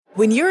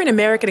When you're an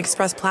American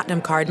Express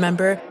Platinum card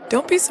member,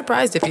 don't be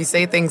surprised if you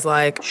say things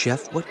like,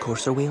 "Chef, what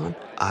course are we on?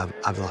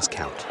 I've lost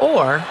count."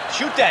 Or,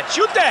 Shoot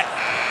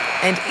that!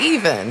 and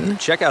even,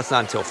 Checkout's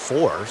not until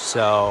 4,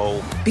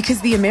 so...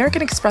 Because the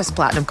American Express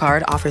Platinum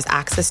Card offers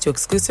access to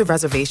exclusive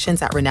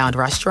reservations at renowned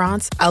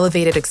restaurants,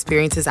 elevated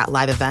experiences at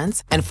live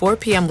events, and 4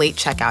 p.m. late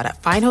checkout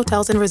at fine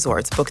hotels and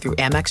resorts booked through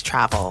Amex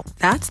Travel.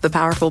 That's the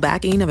powerful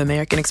backing of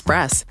American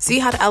Express. See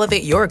how to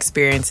elevate your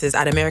experiences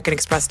at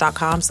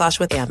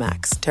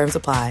americanexpress.com/withAmex. Terms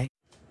apply.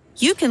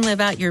 You can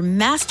live out your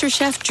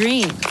MasterChef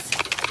dreams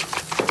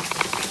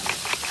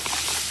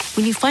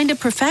when you find a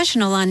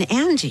professional on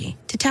Angie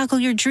to tackle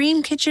your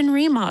dream kitchen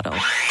remodel.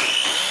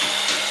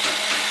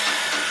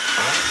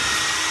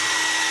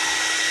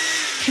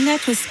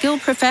 Connect with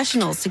skilled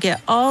professionals to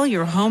get all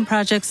your home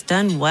projects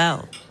done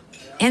well.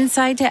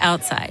 Inside to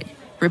outside,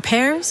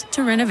 repairs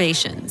to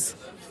renovations.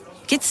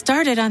 Get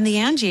started on the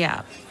Angie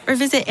app or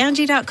visit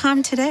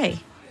Angie.com today.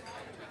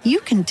 You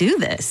can do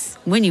this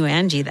when you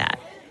Angie that.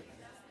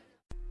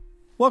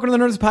 Welcome to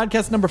the Nerdist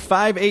Podcast number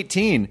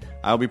 518.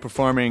 I'll be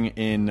performing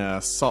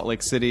in Salt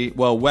Lake City,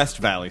 West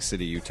Valley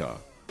City, Utah,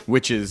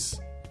 which is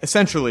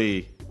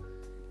essentially,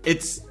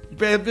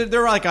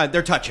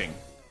 they're touching.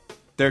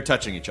 They're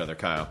touching each other,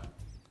 Kyle.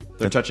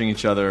 They're touching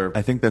each other.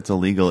 I think that's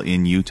illegal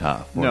in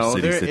Utah for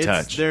cities to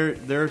touch.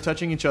 They're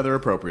touching each other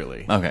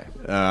appropriately. Okay.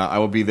 I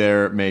will be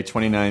there May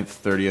 29th,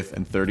 30th,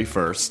 and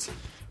 31st,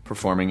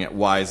 performing at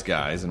Wise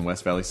Guys in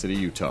West Valley City,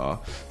 Utah.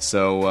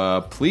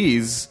 So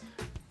please...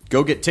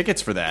 go get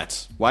tickets for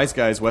that. Wise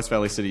Guys, West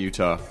Valley City,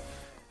 Utah.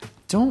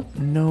 Don't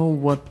know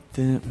what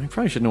I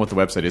probably should know what the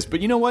website is, but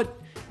you know what?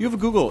 You have a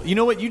Google. You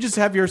know what? You just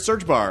have your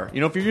search bar.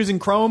 If you're using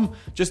Chrome,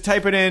 just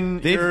type it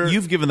in.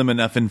 You've given them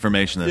enough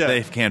information that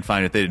they can't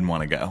find it. They didn't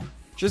want to go.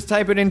 Just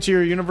type it into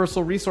your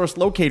Universal Resource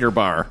Locator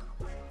bar.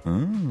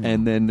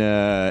 And then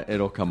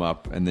it'll come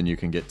up, and then you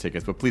can get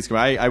tickets. But please come.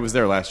 I was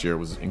there last year. It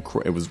was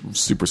it was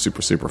super,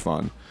 super, super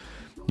fun.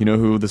 You know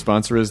who the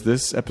sponsor is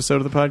this episode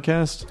of the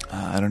podcast?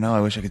 I don't know. I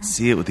wish I could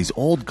see it with these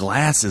old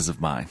glasses of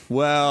mine.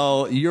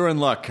 Well, you're in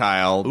luck,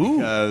 Kyle,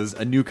 because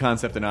a new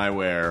concept in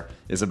eyewear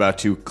is about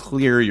to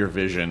clear your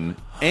vision,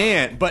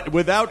 but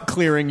without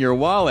clearing your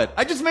wallet.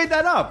 I just made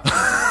that up.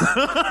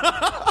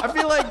 I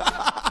feel like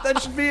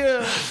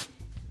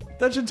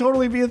that should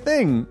totally be a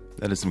thing.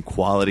 That is some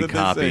quality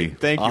copy.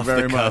 Thank you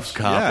very much.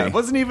 Copy. Yeah, it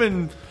wasn't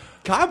even...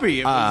 copy.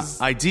 It was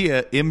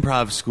idea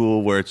improv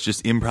school where it's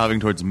just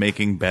improving towards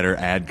making better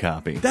ad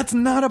copy. That's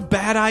not a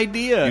bad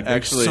idea. You'd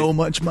make so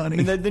much money.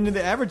 In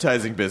the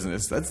advertising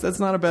business, that's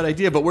not a bad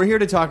idea. But we're here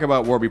to talk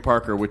about Warby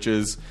Parker, which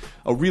is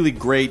a really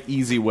great,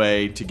 easy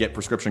way to get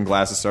prescription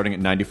glasses starting at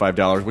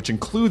 $95, which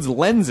includes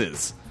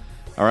lenses.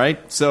 All right.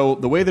 So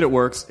the way that it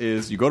works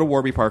is you go to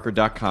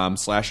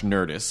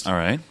warbyparker.com/nerdist. All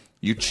right.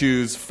 You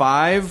choose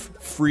 5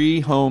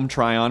 free home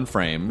try-on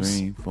frames.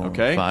 3, 4,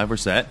 okay? 5. We're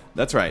set.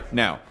 That's right.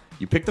 Now.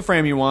 You pick the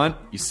frame you want,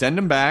 you send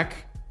them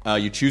back,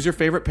 you choose your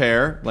favorite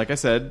pair, like I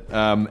said,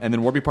 and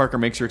then Warby Parker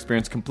makes your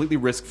experience completely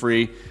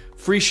risk-free,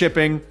 free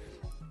shipping,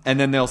 and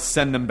then they'll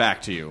send them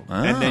back to you.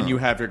 And then you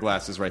have your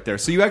glasses right there.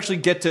 So you actually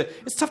get to...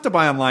 It's tough to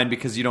buy online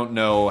because you don't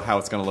know how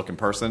it's going to look in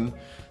person.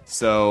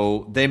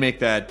 So they make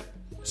that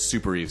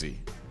super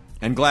easy.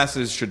 And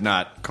glasses should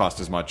not cost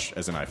as much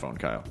as an iPhone,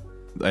 Kyle.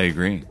 I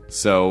agree.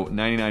 So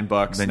 $99,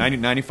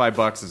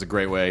 $95 is a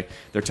great way.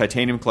 Their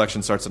titanium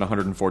collection starts at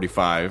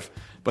 $145.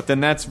 But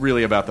then that's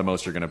really about the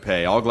most you're going to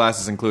pay. All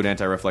glasses include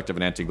anti-reflective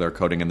and anti-glare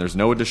coating, and there's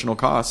no additional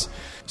costs.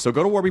 So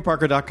go to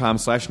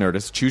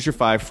warbyparker.com/nerdist, choose your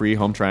 5 free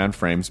home try-on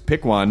frames,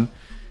 pick one.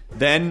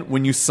 Then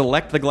when you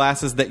select the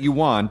glasses that you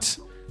want,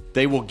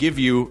 they will give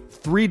you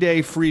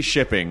 3-day free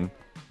shipping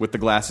with the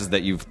glasses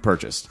that you've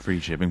purchased. Free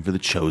shipping for the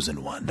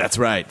chosen one. That's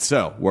right.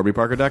 So,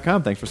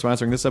 warbyparker.com. Thanks for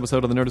sponsoring this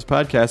episode of the Nerdist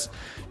Podcast.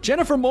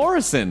 Jennifer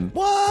Morrison.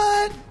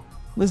 What?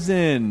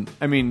 Listen,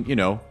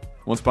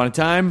 once upon a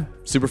time,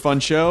 super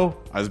fun show.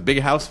 I was a big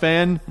House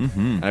fan.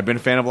 Mm-hmm. I've been a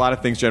fan of a lot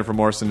of things Jennifer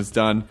Morrison has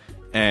done.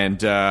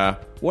 And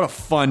what a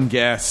fun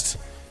guest.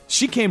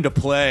 She came to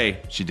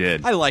play. She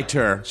did. I liked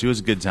her. She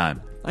was a good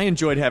time. I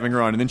enjoyed having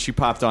her on, and then she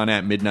popped on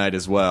at midnight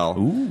as well.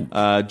 Ooh.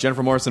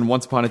 Jennifer Morrison,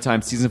 Once Upon a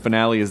Time season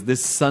finale is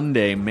this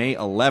Sunday, May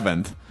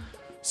 11th.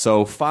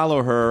 So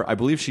follow her. I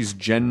believe she's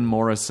Jen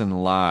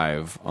Morrison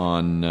Live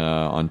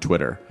on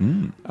Twitter.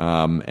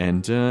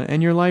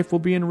 And your life will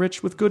be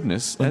enriched with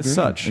goodness as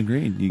such.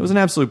 Agreed. It was an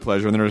absolute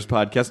pleasure in the Nerdist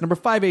Podcast, number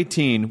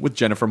 518 with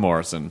Jennifer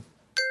Morrison.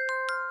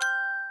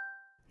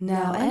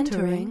 Now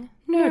entering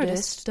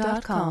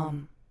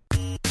Nerdist.com.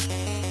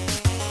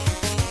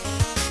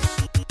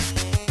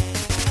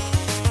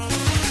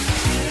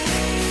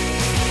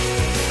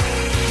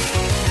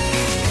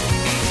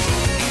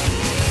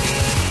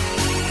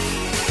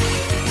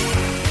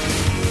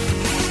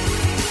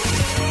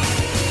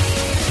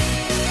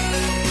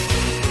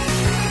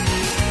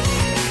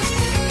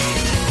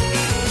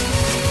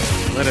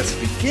 Let us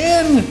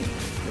begin the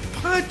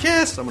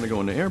podcast. I'm going to go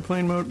into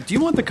airplane mode. Do you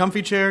want the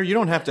comfy chair? You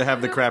don't have to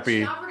have the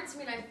crappy... She offered it to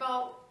me and I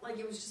felt like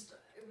it was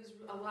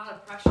a lot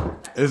of pressure.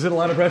 Is it a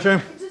lot of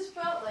pressure? It just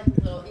felt like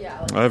a little,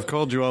 I've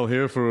called you all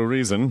here for a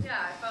reason. Yeah,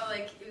 I felt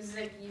like it was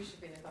like you should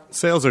be in the coffee.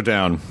 Sales are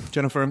down.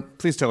 Jennifer,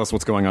 please tell us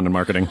what's going on in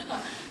marketing.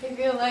 I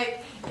feel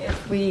like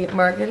if we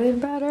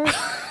marketed better.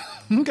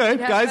 Okay,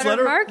 guys, let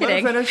her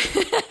finish.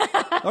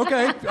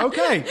 Okay.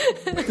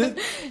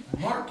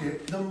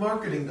 The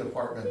marketing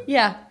department.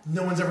 Yeah.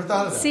 No one's ever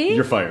thought of that. See?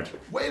 You're fired.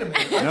 Wait a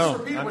minute. I just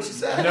repeated what she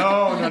said.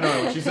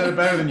 No. She said it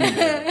better than you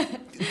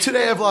did.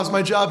 Today I've lost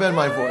my job and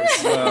my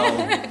voice.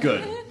 Well,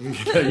 good.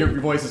 Your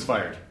voice is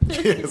fired.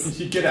 Yes.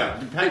 You get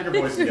out. You pack your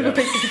voice and get out.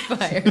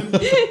 Fired.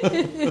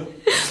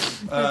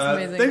 That's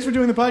amazing. Thanks for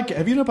doing the podcast.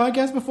 Have you done a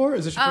podcast before?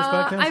 Is this your first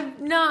podcast?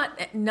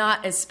 I've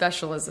not as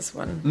special as this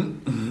one.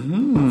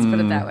 Let's put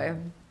it that way.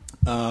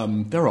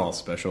 They're all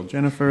special.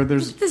 Jennifer,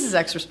 This is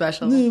extra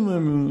special.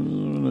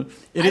 No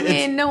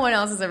one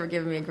else has ever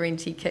given me a green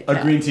tea Kit Kat.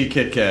 A green tea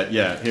Kit Kat,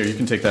 yeah. Here, you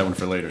can take that one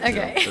for later.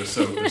 Okay. Too.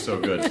 They're so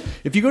good.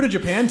 If you go to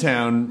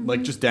Japantown,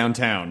 like just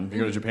downtown, if you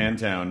go to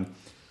Japantown,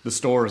 the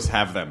stores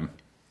have them.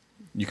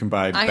 You can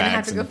buy bags. I'm going to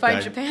have to go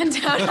find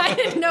Japantown. I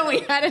didn't know we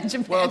had a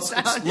Japantown. Well,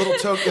 it's Little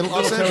Tokyo. In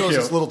Los Angeles,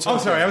 it's Little Tokyo.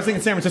 Oh, sorry. I was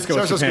thinking San Francisco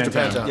was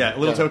Japantown. Yeah,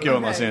 Little Tokyo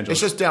in Los Angeles.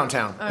 It's just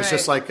downtown. All it's right.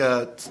 just like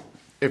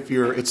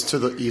it's to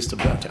the east of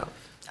downtown.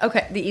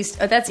 Okay, the east.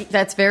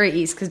 That's very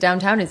east because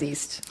downtown is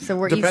east. So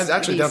we're Depends. east.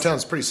 Actually, east. downtown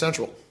is pretty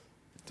central.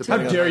 How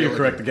dare you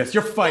correct the guest?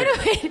 You're fired.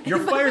 You're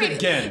fired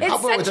again. It's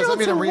Does central that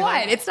mean to I'm what?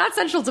 rehired? It's not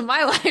central to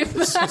my life.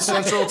 It's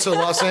central to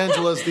Los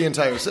Angeles, the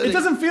entire city. It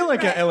doesn't feel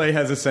like LA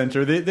has a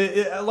center.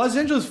 Los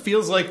Angeles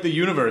feels like the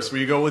universe, where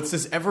you go, it's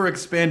this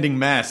ever-expanding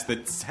mass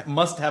that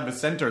must have a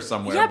center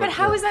somewhere. Yeah, but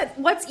how is that?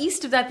 What's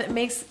east of that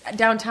makes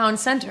downtown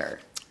center?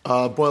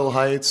 Boyle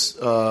Heights,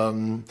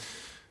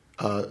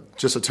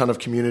 just a ton of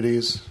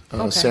communities,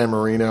 San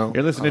Marino.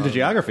 You're listening to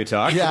Geography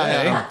Talk today.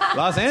 Yeah.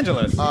 Los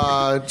Angeles.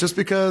 Just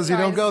because you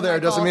don't go there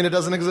doesn't mean it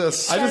doesn't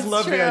exist. I just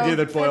love the idea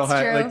that Boyle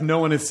Heights, true. like no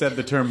one has said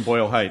the term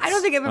Boyle Heights. I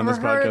don't think I've on ever this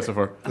heard podcast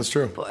before. That's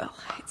true. Boyle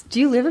Heights. Do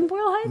you live in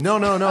Boyle Heights? No,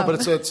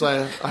 but it's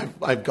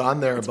I've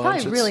gone there a bunch.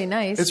 Probably really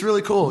nice. It's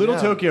really cool. Little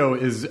yeah. Tokyo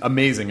is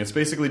amazing. It's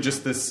basically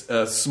just this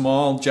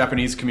small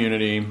Japanese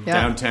community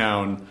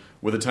downtown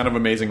with a ton of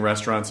amazing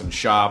restaurants and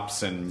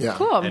shops and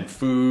Cool. and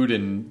food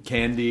and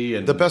candy.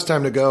 And The best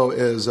time to go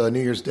is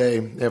New Year's Day.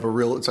 They have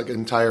it's like an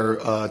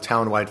entire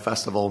town-wide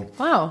festival.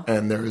 Wow.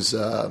 And there's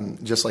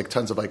just like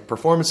tons of like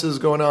performances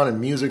going on and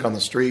music on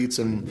the streets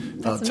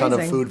and a ton of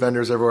amazing. food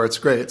vendors everywhere. It's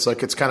great.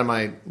 It's kind of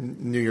my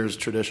New Year's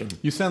tradition.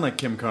 You sound like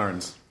Kim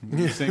Carnes.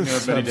 You sing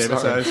Betty I'm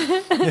Davis sorry.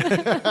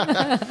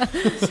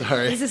 eyes.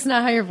 Sorry. Is this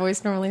not how your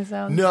voice normally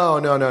sounds? No.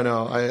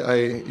 I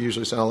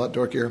usually sound a lot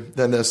dorkier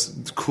than this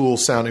cool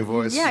sounding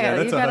voice. Yeah,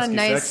 that's you've a got a husky,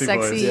 nice, sexy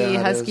sexy, voice. Yeah,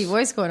 it husky is.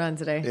 voice going on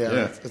today.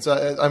 Yeah. It's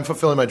I'm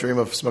fulfilling my dream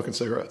of smoking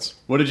cigarettes.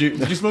 What did you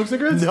smoke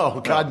cigarettes?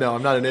 No, God, no.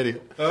 I'm not an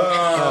idiot.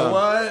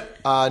 What?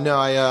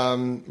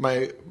 No,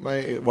 my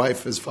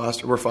wife is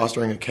we're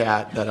fostering a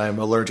cat that I'm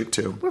allergic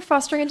to. We're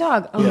fostering a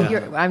dog. Oh,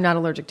 Yeah. I'm not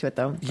allergic to it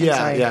though. I'm Yeah,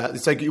 sorry. yeah.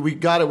 It's like we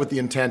got it with the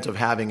intent of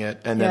having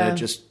it, and then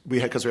Yeah.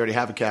 because we already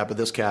have a cat, but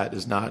this cat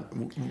is not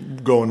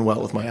going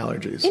well with my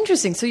allergies.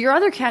 Interesting. So your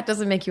other cat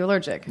doesn't make you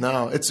allergic?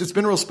 No, it's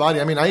been real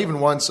spotty. I mean, I even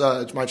once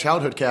my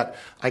childhood cat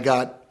I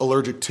got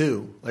allergic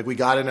to. Like we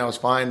got it and I was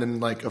fine, and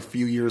like a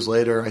few years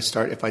later,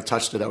 if I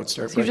touched it, I would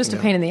start. So you're just a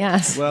breaking pain out. in the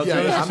ass. Well, Yeah,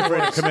 Jonas yeah, is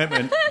afraid of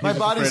commitment. My He's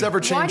body's afraid- ever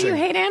changing. Why do you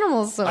hate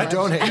animals so much? I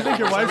don't hate. Do you think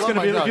your wife's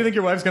gonna be? Do you think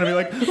your wife's gonna be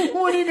like,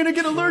 when are you gonna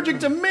get allergic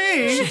to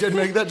me? She did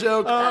make that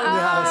joke. Yes.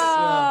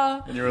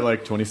 Yeah. And you were like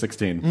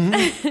 2016.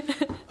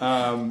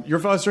 You're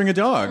fostering a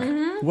dog.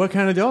 What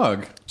kind of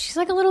dog? She's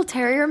like a little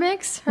terrier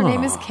mix. Her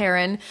name is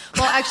Karen.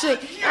 Well, actually,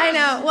 I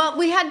know. Well,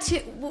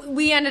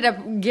 we ended up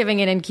giving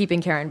it and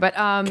keeping Karen, but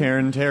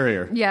Karen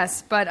Terrier.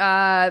 yes,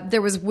 but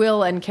there was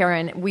Will and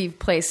Karen. We've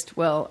placed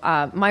Will.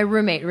 My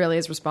roommate really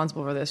is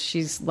responsible for this.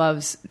 She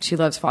loves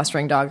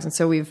fostering dogs, and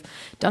so we've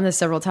done this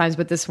several times.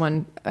 But this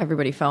one,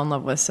 everybody fell in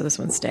love with, so this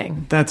one's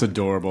staying. That's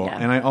adorable. Yeah.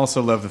 And I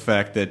also love the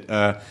fact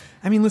that,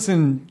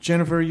 listen,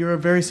 Jennifer, you're a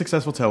very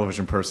successful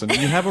television person. And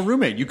you have a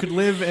roommate. You could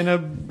live in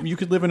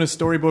a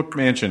storybook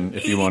mansion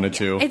if you wanted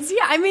to.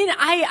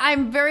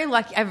 I'm very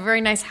lucky. I have a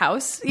very nice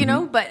house, you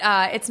know, but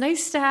it's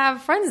nice to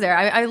have friends there.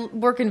 I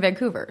work in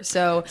Vancouver,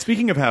 so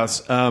Speaking of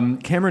house,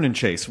 Cameron and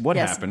Chase, what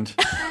Yes. happened?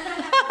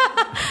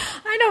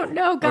 I don't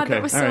know. God, Okay,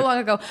 that was all so right. long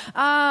ago.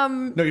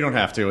 No, you don't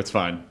have to. It's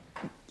fine.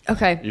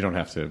 Okay. You don't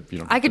have to.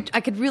 I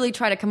could really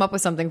try to come up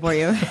with something for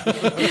you.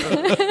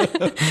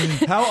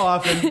 How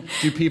often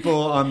do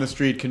people on the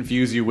street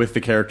confuse you with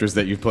the characters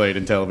that you've played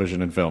in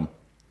television and film?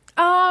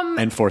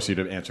 And force you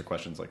to answer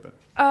questions like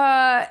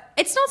that?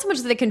 It's not so much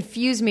that they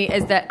confuse me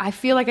as that I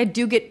feel like I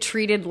do get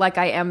treated like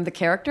I am the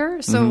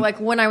character. So like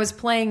when I was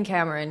playing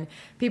Cameron,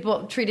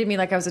 people treated me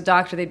like I was a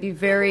doctor. They'd be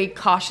very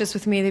cautious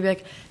with me. They'd be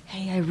like,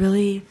 hey,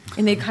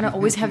 and they kind of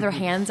always have their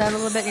hands out a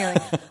little bit. And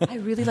you're like, I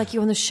really like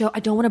you on the show. I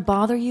don't want to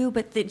bother you,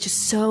 but they're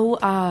just so,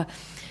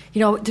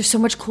 there's so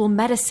much cool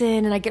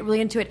medicine, and I get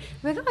really into it.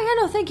 I'm like, oh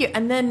yeah, no, thank you.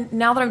 And then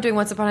now that I'm doing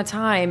Once Upon a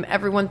Time,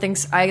 everyone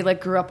thinks I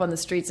like grew up on the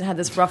streets and had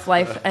this rough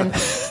life, and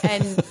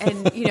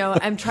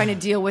I'm trying to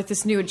deal with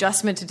this new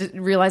adjustment to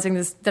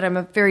realizing that I'm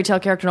a fairy tale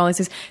character and all these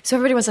things. So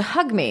everybody wants to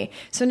hug me.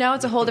 So now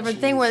it's a whole different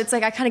thing where it's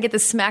like I kind of get the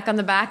smack on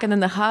the back and then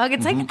the hug.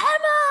 It's like Emma,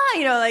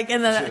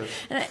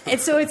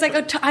 so it's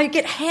like I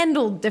get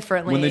handled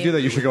differently. When they do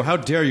that, you should go, "How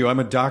dare you? I'm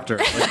a doctor."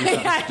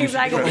 Yeah,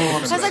 exactly.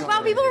 I was like,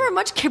 wow, people were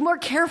much more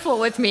careful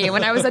with me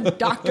when I was a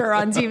doctor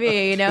on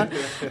TV,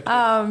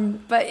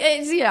 But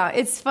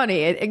it's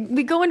funny.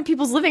 We go into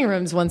people's living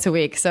rooms once a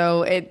week,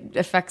 so it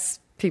affects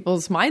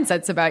people's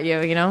mindsets about you,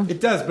 It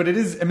does, but it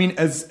is,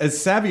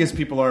 as savvy as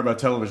people are about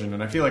television,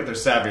 and I feel like they're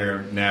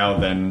savvier now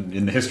than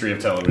in the history of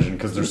television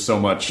because there's so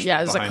much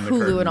there's like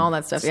Hulu and all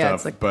that stuff. Yeah,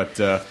 it's like,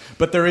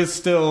 but there is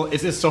still,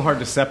 it is so hard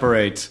to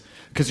separate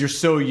because you're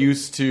so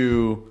used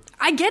to...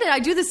 I get it. I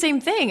do the same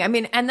thing.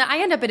 And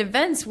I end up at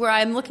events where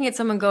I'm looking at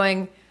someone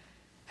going,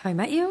 have I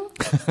met you?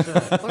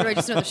 Or do I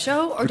just know the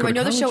show? Or do I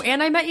know the show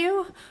and I met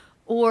you?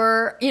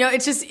 Or,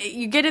 it's just,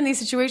 you get in these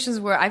situations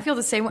where I feel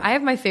the same. I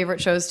have my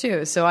favorite shows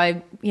too. So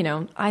I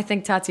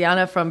think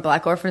Tatiana from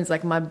Black Orphan is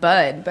like my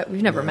bud, but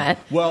we've never met.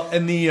 Well,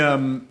 and the...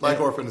 Black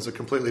Orphan is a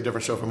completely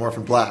different show from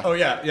Orphan Black. Oh,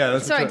 yeah.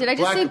 That's sorry, did I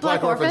just say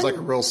Black Orphan? Orphan's like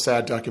a real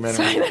sad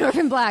documentary. Sorry,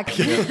 Orphan Black.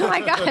 Oh my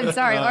God,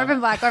 sorry.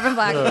 Orphan Black.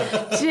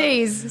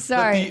 Jeez,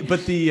 sorry.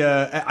 But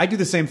I do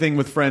the same thing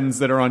with friends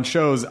that are on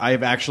shows. I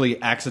have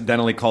actually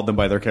accidentally called them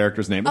by their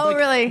character's name. Oh,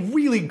 really?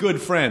 Really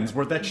good friends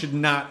where that should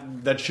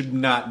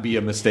not be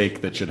a mistake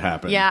that should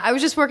happen. Yeah, I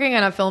was just working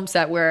on a film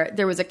set where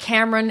there was a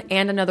Cameron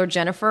and another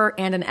Jennifer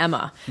and an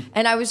Emma.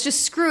 And I was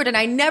just screwed, and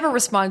I never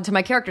responded to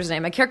my character's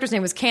name. My character's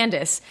name was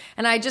Candace,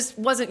 and I just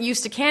wasn't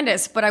used to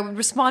Candace, but I would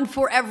respond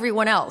for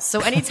everyone else.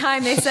 So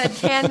anytime they said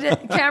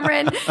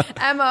Cameron,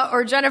 Emma,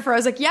 or Jennifer, I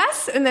was like,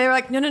 yes? And they were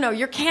like, no,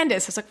 you're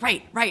Candace. I was like,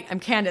 right,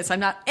 I'm Candace. I'm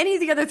not any of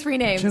the other three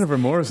names. Jennifer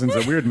Morrison's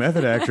a weird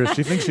method actress.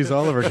 She thinks she's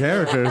all of her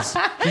characters.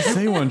 Just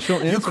say one, she'll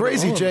answer. You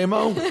crazy,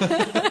 J-Mo.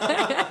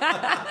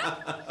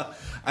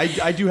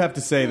 I do have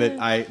to say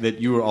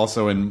that you were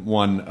also in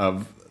one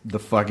of the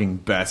fucking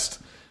best.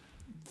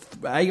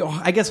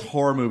 I guess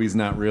horror movie's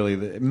not really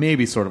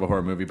maybe sort of a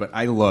horror movie, but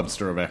I loved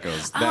Stir of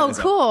Echoes. That is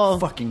cool! A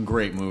fucking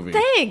great movie.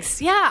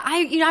 Thanks. Yeah,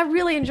 I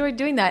really enjoyed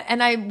doing that,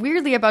 and I'm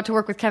weirdly about to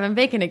work with Kevin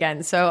Bacon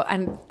again. So,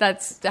 and I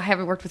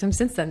haven't worked with him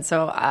since then,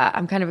 so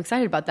I'm kind of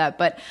excited about that.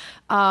 But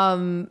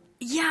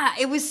yeah,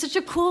 it was such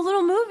a cool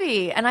little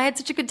movie, and I had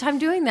such a good time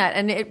doing that.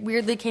 And it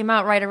weirdly came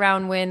out right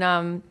around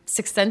when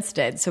Sixth Sense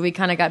did, so we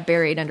kind of got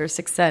buried under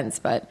Sixth Sense.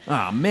 But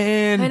oh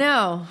man,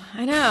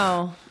 I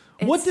know.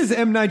 What does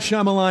M. Night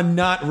Shyamalan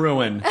not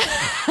ruin?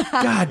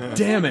 God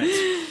damn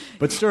it!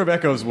 But Stir of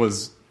Echoes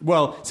was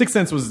Sixth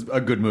Sense was a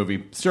good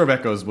movie. Stir of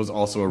Echoes was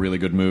also a really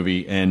good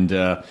movie, and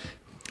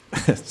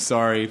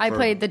sorry, I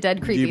played the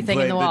dead creepy thing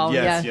in the wall.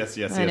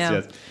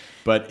 Yes.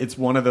 But it's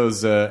one of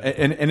those,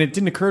 and it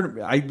didn't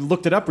occur. I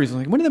looked it up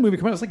recently. When did that movie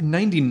come out? It was like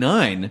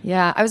 99.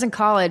 Yeah, I was in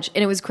college,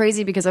 and it was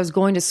crazy because I was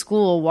going to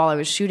school while I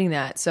was shooting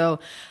that.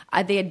 So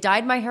they had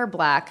dyed my hair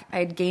black. I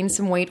had gained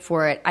some weight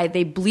for it.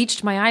 They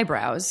bleached my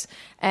eyebrows,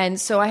 and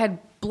so I had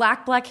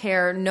black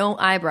hair, no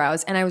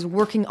eyebrows, and I was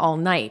working all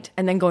night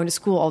and then going to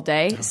school all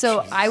day.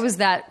 So I was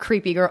that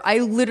creepy girl. I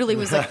literally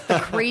was like the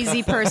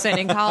crazy person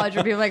in college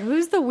where people were like,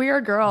 who's the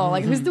weird girl?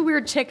 Like, who's the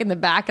weird chick in the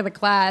back of the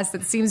class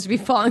that seems to be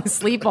falling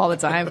asleep all the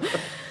time?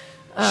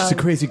 She's a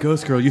crazy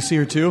ghost girl. You see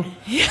her too?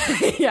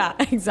 Yeah,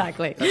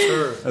 exactly. That's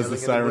her. As the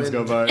sirens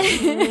go by.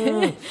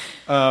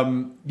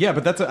 Yeah,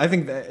 but I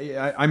think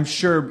I'm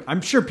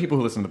sure people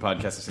who listen to the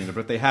podcast have seen it,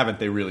 but if they haven't,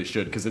 they really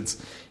should, because it's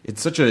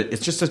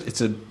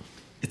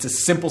a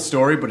simple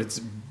story,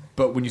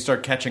 but when you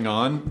start catching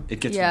on, it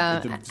gets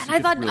and I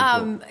thought really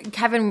cool.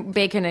 Kevin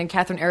Bacon and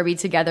Catherine Araby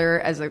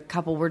together as a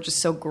couple were just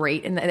so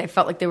great, and it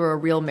felt like they were a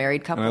real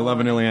married couple. And I love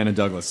Ileana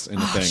Douglas in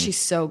the thing. She's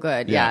so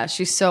good. Yeah,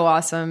 she's so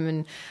awesome,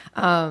 and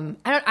I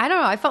don't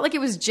know. I felt like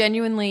it was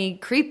genuinely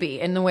creepy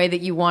in the way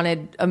that you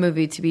wanted a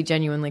movie to be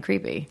genuinely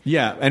creepy.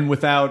 Yeah, and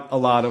without a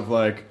lot of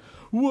like,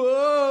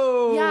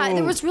 whoa. Yeah,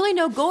 there was really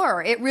no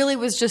gore. It really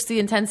was just the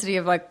intensity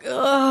of like,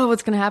 oh,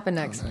 what's going to happen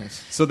next? Oh,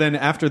 nice. So then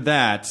after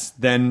that,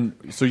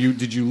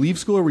 did you leave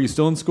school, or were you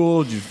still in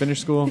school? Did you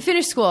finish school? I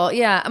finished school,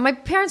 yeah. My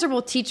parents are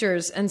both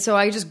teachers, and so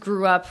I just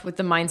grew up with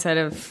the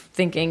mindset of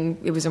thinking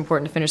it was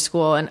important to finish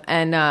school.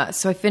 And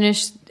so I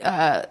finished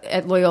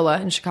at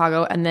Loyola in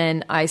Chicago, and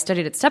then I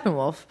studied at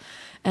Steppenwolf,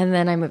 and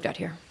then I moved out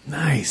here.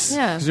 Nice.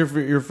 Yeah. Because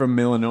you're from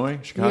Illinois?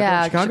 Chicago?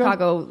 Yeah,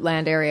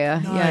 Chicagoland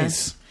area.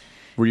 Nice. Yeah.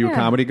 Were you a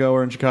comedy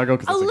goer in Chicago?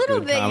 A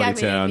little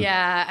bit,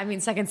 yeah. I mean,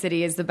 Second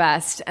City is the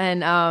best.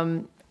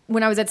 And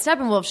when I was at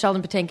Steppenwolf,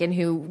 Sheldon Patinkin,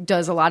 who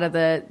does a lot of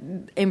the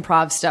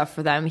improv stuff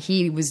for them,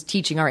 he was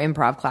teaching our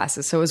improv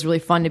classes. So it was really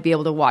fun to be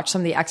able to watch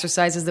some of the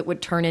exercises that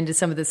would turn into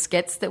some of the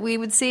skits that we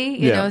would see,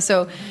 you know?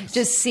 So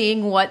just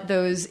seeing what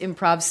those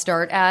improvs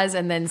start as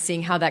and then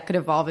seeing how that could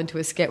evolve into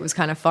a skit was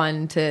kind of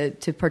fun to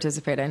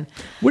participate in.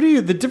 What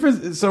are the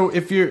difference? So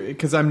if you're,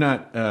 because I'm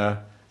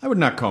not... I would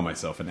not call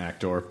myself an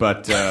actor,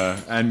 but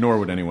and nor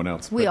would anyone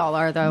else. We all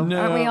are, though. No,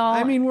 Aren't we all?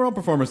 I mean, we're all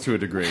performers to a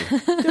degree.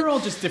 They're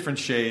all just different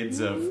shades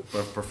of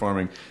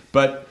performing.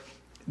 But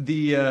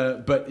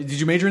but did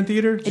you major in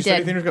theater? Did you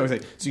study theater?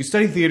 Okay. So you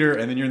study theater,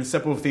 and then you're in the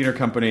Steppenwolf Theater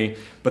Company.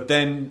 But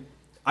then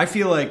I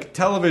feel like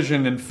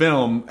television and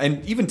film,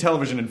 and even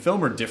television and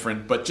film are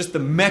different, but just the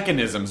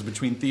mechanisms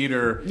between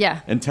theater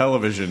and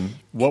television.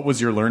 What was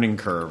your learning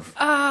curve?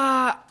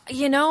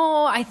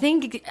 I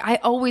think I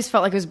always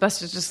felt like it was best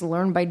to just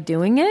learn by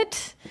doing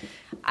it.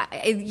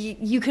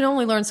 You can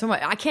only learn so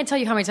much. I can't tell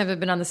you how many times I've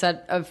been on the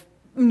set of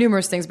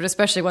numerous things, but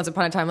especially Once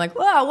Upon a Time, like,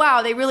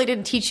 wow, they really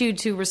didn't teach you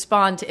to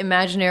respond to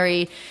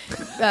imaginary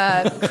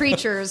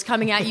creatures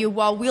coming at you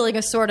while wielding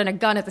a sword and a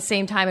gun at the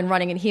same time and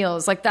running in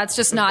heels. Like, that's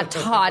just not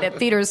taught at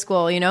theater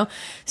school, you know?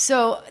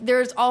 So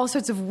there's all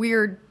sorts of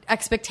weird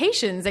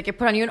expectations that get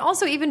put on you, and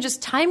also even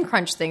just time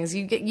crunch things.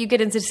 You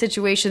get into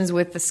situations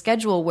with the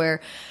schedule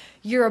where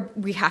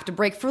we have to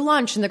break for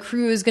lunch, and the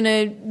crew is going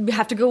to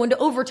have to go into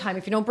overtime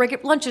if you don't break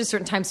at lunch at a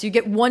certain time. So you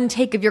get one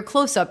take of your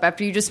close-up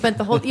after you just spent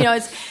the whole,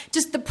 it's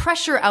just the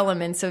pressure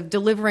elements of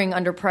delivering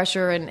under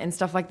pressure and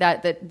stuff like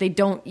that they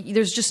don't,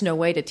 there's just no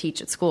way to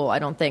teach at school, I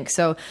don't think.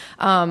 So,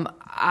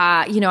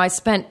 I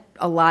spent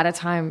a lot of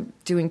time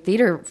doing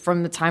theater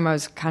from the time I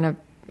was kind of,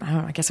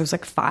 I guess I was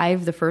like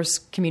 5, the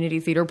first community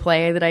theater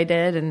play that I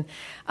did. And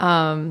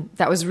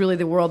that was really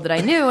the world that I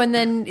knew. And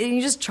then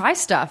you just try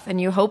stuff and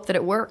you hope that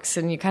it works.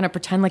 And you kind of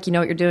pretend like you know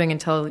what you're doing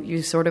until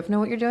you sort of know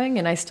what you're doing.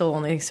 And I still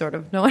only sort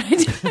of know what I'm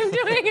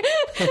doing.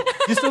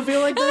 You still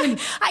feel like that?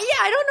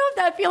 I don't know if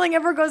that feeling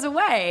ever goes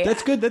away.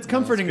 That's good. That's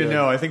comforting to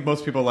know. I think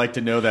most people like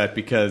to know that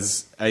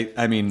because,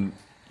 I mean,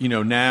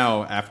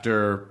 now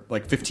after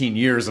like 15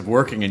 years of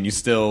working and you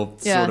still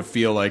sort of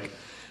feel like,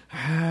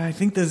 I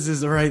think this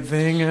is the right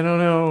thing. I don't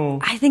know.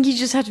 I think you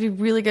just have to be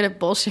really good at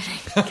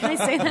bullshitting. Can I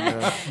say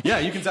that? Yeah,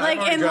 you can say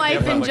like in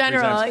life in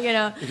general, You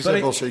can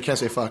say bullshit. You can't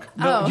say fuck.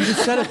 No, you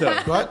just said it though.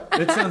 What?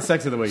 It sounds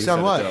sexy the way you said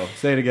it though.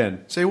 Say it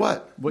again. Say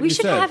what? We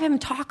should have him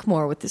talk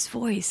more with this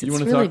voice. It's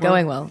really talk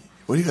going well.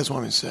 What do you guys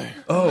want me to say?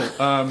 Oh,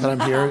 that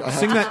I'm here.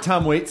 Sing that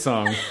Tom Waits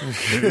song.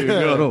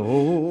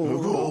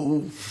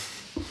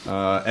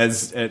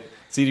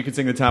 See, you could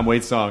sing the Tom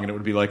Waits song, and it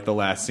would be like the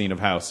last scene of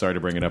House. Sorry to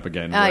bring it up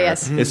again.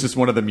 Yes. It's just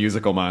one of the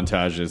musical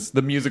montages.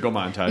 The musical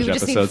montage we would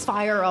episodes. just see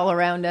fire all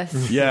around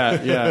us.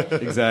 Yeah,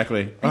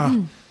 exactly.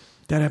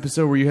 That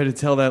episode where you had to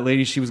tell that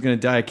lady she was going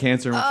to die of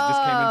cancer when she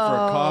just came in for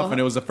a cough, and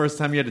it was the first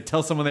time you had to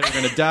tell someone they were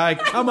going to die.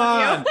 Come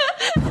on!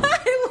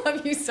 I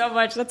love you so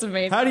much. That's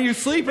amazing. How do you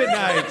sleep at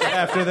night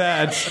after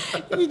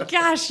that?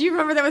 Gosh, you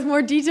remember that with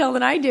more detail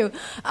than I do.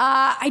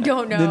 I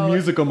don't know. The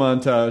musical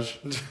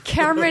montage.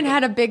 Cameron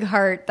had a big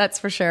heart, that's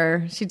for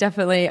sure. She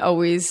definitely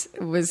always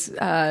was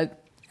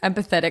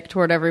empathetic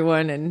toward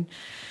everyone and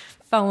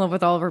fell in love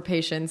with all of her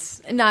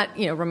patients. Not,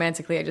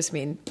 romantically, I just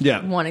mean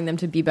wanting them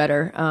to be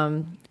better.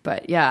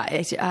 But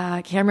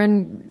yeah,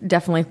 Cameron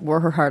definitely wore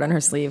her heart on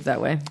her sleeve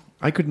that way.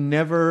 I could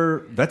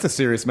never. That's a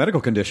serious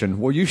medical condition.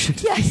 Well, you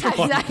should. Yeah,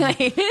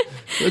 exactly.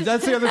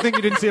 That's the other thing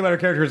you didn't see about her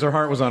character is her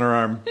heart was on her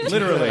arm.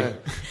 Literally.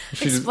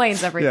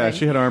 Explains everything. Yeah,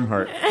 she had arm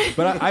heart.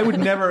 But I would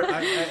never.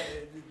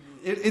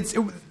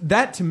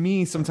 That to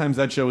me, sometimes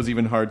that show is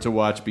even hard to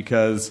watch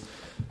because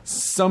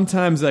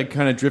sometimes I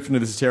kind of drift into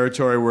this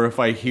territory where if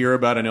I hear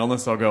about an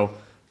illness, I'll go,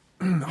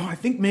 I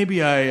think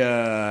maybe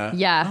I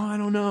I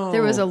don't know.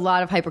 There was a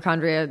lot of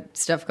hypochondria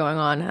stuff going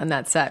on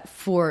that set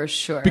for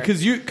sure.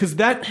 Because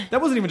that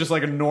wasn't even just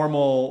like a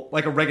normal,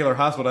 like a regular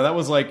hospital. That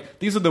was like,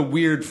 these are the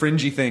weird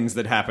fringy things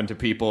that happen to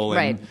people,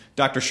 and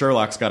Dr.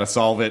 Sherlock's got to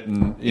solve it,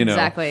 and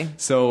Exactly.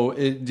 So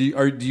do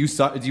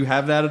you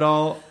have that at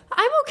all?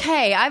 I'm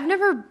okay. I've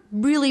never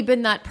really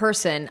been that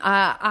person.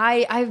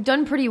 I've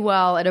done pretty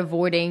well at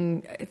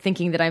avoiding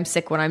thinking that I'm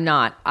sick when I'm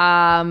not.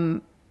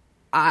 I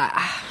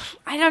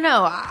don't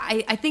know.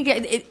 I think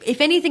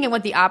if anything, it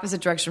went the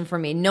opposite direction for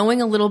me.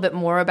 Knowing a little bit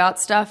more about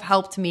stuff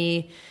helped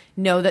me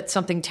know that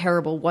something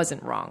terrible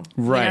wasn't wrong.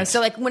 Right. So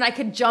like when I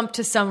could jump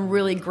to some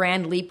really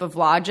grand leap of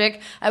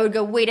logic, I would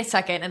go, wait a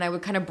second, and I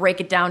would kind of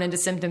break it down into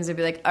symptoms and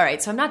be like, all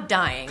right, so I'm not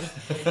dying.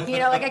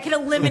 Like I could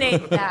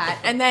eliminate that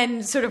and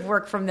then sort of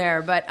work from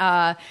there.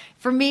 But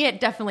for me,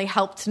 it definitely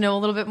helped to know a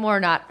little bit more,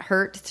 not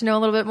hurt to know a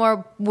little bit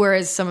more,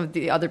 whereas some of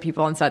the other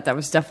people on set, that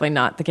was definitely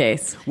not the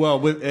case. Well,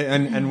 with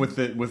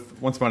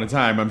Once Upon a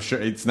Time, I'm sure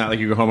it's not like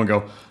you go home and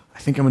go, I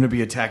think I'm going to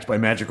be attacked by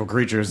magical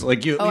creatures.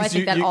 Like you. I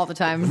think that all the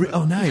time.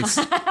 Oh, nice.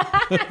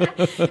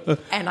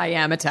 And I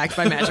am attacked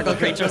by magical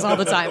creatures all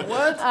the time.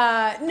 What?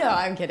 No,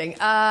 I'm kidding.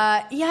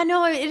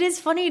 It is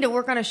funny to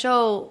work on a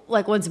show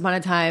like Once Upon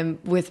a Time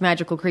with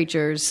magical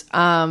creatures.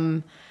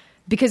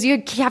 Because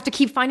you have to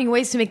keep finding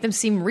ways to make them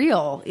seem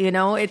real.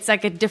 It's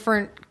like a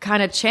different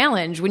kind of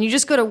challenge. When you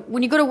go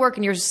to work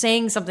and you're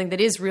saying something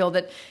that is real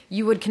that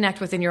you would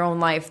connect with in your own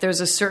life, there's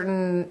a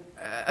certain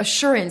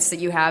assurance that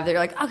you have that you're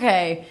like,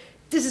 okay,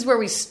 this is where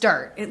we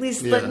start. At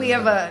least we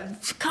have a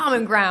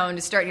common ground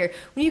to start here.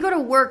 When you go to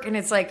work and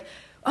it's like,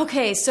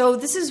 okay, so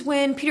this is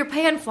when Peter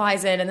Pan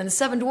flies in and then the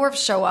Seven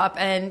Dwarfs show up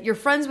and you're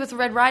friends with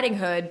Red Riding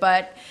Hood,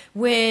 but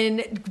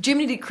when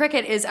Jiminy the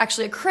Cricket is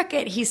actually a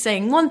cricket, he's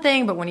saying one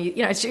thing, but when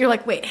you're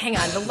like, wait, hang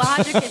on, the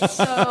logic is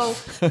so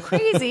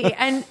crazy.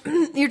 And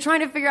you're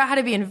trying to figure out how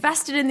to be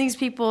invested in these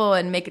people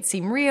and make it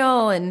seem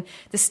real, and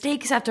the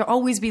stakes have to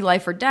always be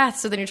life or death,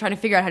 so then you're trying to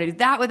figure out how to do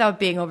that without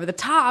being over the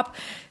top.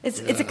 It's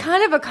a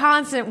kind of a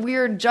constant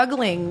weird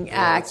juggling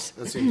act.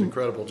 That seems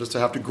incredible, just to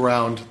have to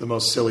ground the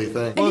most silly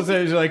thing. Well,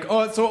 it's like,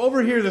 so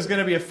over here there's going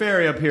to be a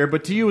fairy up here,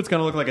 but to you it's going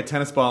to look like a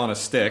tennis ball on a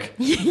stick.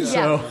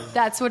 Yeah,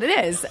 that's what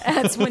it is.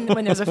 That's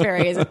when there's a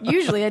fairy, is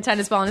usually a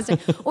tennis ball on a stick.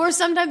 Or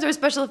sometimes our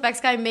special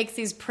effects guy makes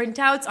these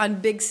printouts on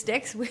big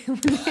sticks.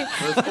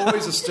 There's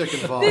always a stick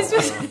involved.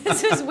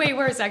 This was way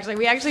worse, actually.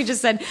 We actually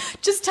just said,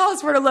 just tell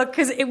us where to look,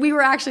 because we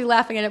were actually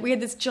laughing at it. We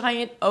had this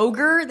giant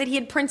ogre that he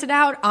had printed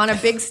out on a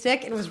big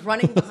stick and was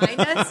running behind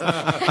us.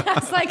 And I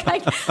was like, I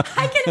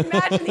can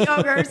imagine the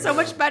ogre so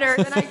much better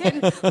than I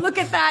can look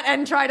at that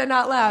and try to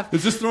not laugh.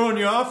 Is this throwing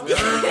you off?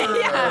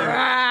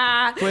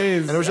 Yeah.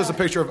 Please. And it was just a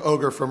picture of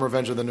Ogre from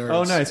Revenge of the Nerds.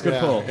 Oh, nice. Good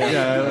pull.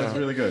 Yeah, that was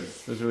really good.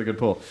 That was a really good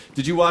pull.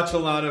 Did you watch a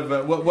lot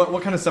of...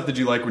 what kind of stuff did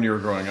you like when you were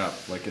growing up?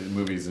 Like in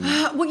movies? And...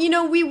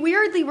 Well, we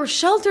weirdly were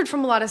sheltered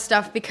from a lot of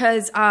stuff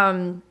because...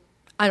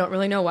 I don't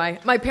really know why.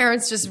 My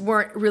parents just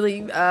weren't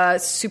really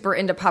super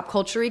into pop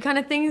culture-y kind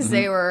of things. Mm-hmm.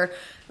 They were...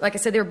 Like I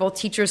said, they were both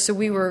teachers, so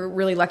we were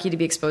really lucky to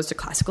be exposed to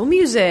classical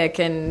music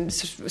and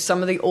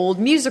some of the old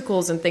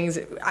musicals and things.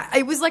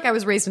 It was like I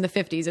was raised in the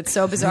 50s. It's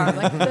so bizarre.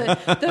 Like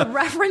the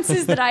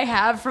references that I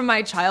have from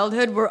my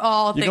childhood were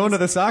all things. You going to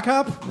the sock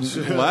hop?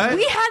 What?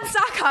 We had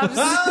sock hops.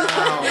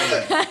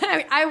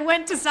 I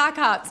went to sock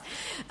hops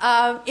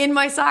in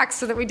my socks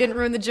so that we didn't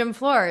ruin the gym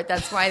floor.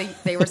 That's why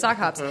they were sock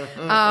hops.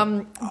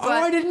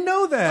 I didn't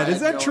know that.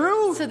 Is that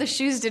true? So the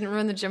shoes didn't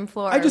ruin the gym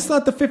floor. I just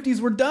thought the 50s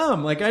were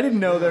dumb. Like, I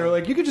didn't know they were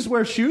like, you could just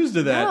wear shoes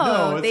to that.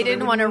 No, they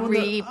didn't want to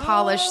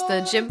re-polish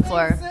the gym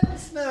floor.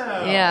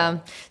 Yeah.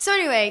 So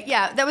anyway,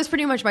 yeah, that was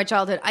pretty much my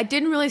childhood. I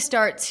didn't really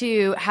start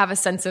to have a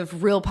sense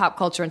of real pop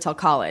culture until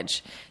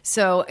college.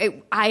 So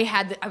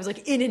I was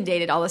like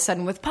inundated all of a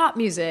sudden with pop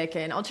music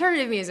and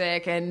alternative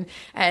music and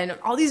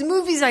all these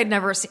movies I'd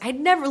never seen. I'd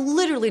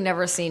literally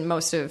never seen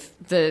most of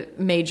the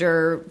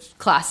major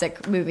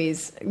classic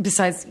movies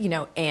besides,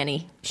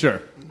 Annie.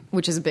 Sure.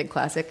 Which is a big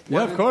classic.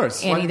 Yeah, of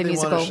course. Annie the Why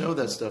musical. did they want to show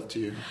that stuff to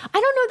you?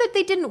 I don't know that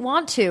they didn't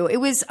want to. It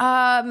was,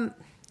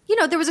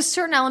 there was a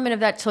certain element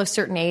of that to a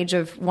certain age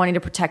of wanting to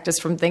protect us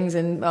from things.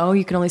 And,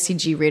 you can only see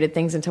G-rated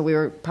things until we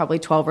were probably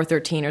 12 or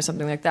 13 or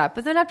something like that.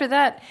 But then after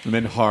that... And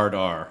then hard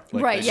R.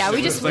 Like right, yeah.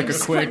 We just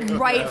went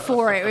right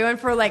for it. We went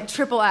for like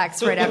triple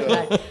X right after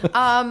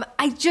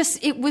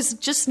that. It was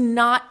just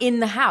not in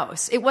the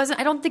house. It wasn't,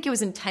 I don't think it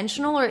was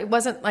intentional, or it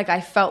wasn't like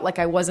I felt like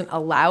I wasn't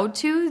allowed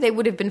to. They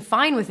would have been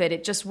fine with it.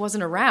 It just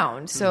wasn't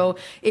around. So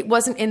it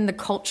wasn't in the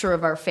culture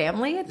of our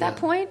family at that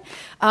point.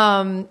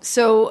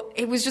 So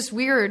it was just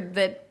weird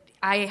that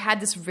I had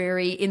this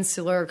very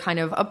insular kind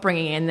of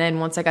upbringing, and then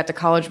once I got to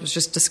college, was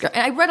just and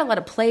I read a lot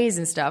of plays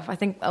and stuff. I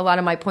think a lot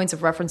of my points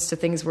of reference to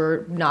things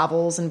were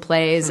novels and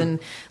plays,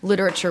 and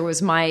literature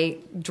was my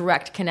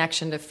direct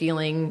connection to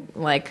feeling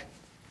like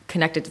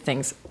connected to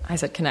things. I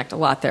said connect a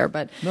lot there,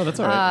 but no, that's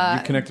all right.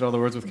 You connected all the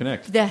words with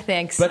connect. Yeah,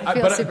 thanks. I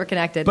feel super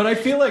connected. But I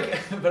feel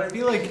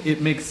like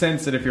it makes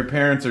sense that if your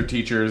parents are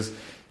teachers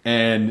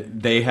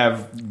and they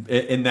have,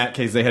 in that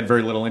case, they had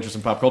very little interest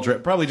in pop culture,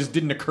 it probably just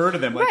didn't occur to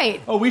them. Like,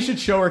 right. Oh, we should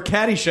show her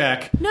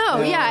Caddyshack.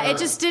 No, it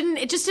just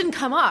didn't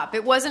come up.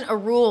 It wasn't a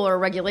rule or a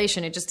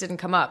regulation. It just didn't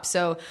come up.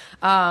 So,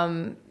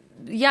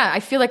 I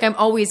feel like I'm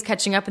always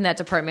catching up in that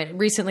department.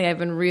 Recently, I've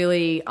been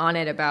really on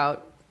it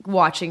about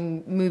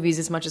watching movies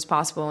as much as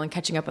possible and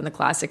catching up on the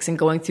classics and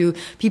going through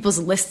people's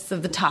lists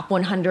of the top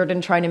 100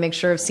 and trying to make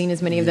sure I've seen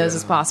as many of those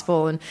as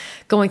possible, and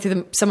going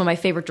through some of my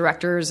favorite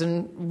directors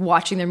and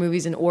watching their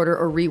movies in order,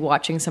 or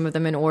rewatching some of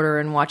them in order,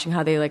 and watching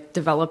how they like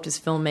developed as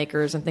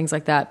filmmakers and things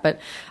like that. But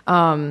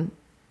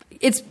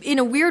it's in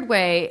a weird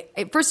way.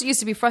 At first, it used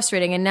to be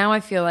frustrating, and now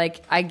I feel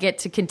like I get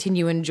to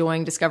continue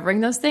enjoying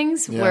discovering those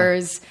things,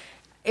 whereas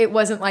it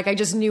wasn't like I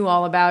just knew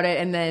all about it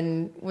and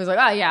then was like,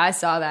 oh, yeah, I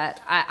saw that.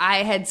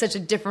 I had such a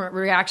different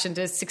reaction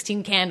to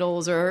 16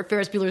 Candles or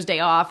Ferris Bueller's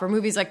Day Off or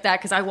movies like that,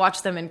 because I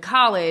watched them in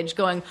college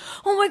going,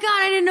 oh, my God,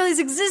 I didn't know these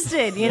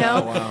existed, you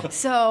know? Wow.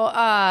 So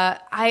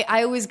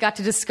I always got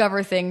to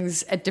discover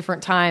things at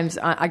different times,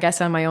 I guess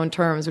on my own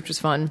terms, which was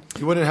fun.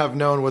 You wouldn't have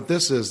known what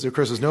this is, the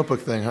Chris's Notebook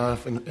thing, huh?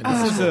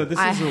 This is a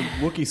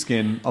Wookiee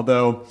skin,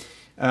 although...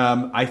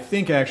 I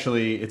think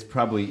actually it's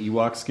probably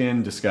Ewok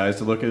skin disguised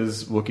to look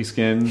as Wookiee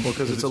skin. Well,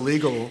 because it's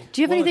illegal.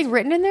 Do you have anything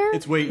written in there?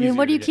 It's way easier.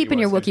 What do you keep in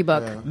your Wookiee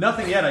book? Yeah.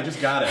 Nothing yet. I just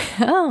got it.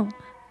 Oh.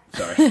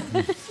 Sorry.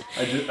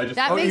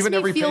 That makes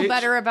me feel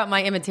better about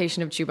my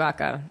imitation of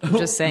Chewbacca. I'm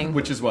just saying.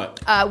 Which is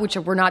what? Which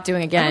we're not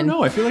doing again. I don't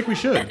know. I feel like we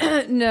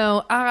should.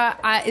 No.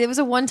 It was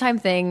a one-time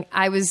thing.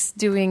 I was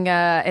doing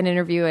an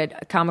interview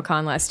at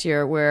Comic-Con last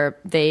year where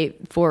they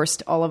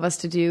forced all of us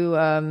to do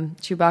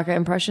Chewbacca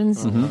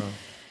impressions. Mm-hmm.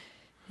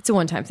 It's a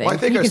one-time thing. Well, I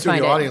think our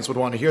studio audience would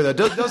want to hear that.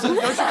 Don't you guys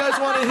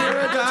want to hear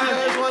it? Don't you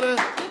guys want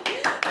to?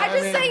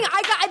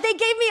 they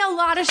gave me a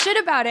lot of shit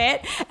about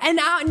it, and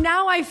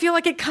now I feel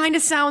like it kind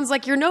of sounds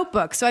like your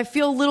Notebook, so I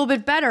feel a little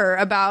bit better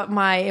about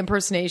my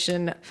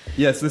impersonation.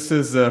 Yes, this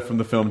is from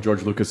the film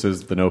George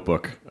Lucas's The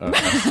Notebook,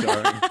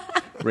 starring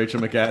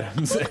Rachel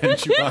McAdams and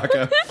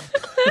Chewbacca.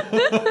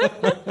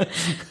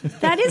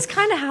 That is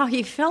kind of how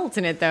he felt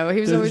in it, though.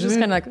 He was always just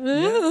kind of like,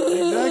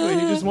 Exactly. He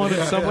just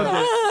wanted someone to...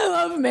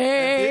 love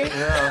me.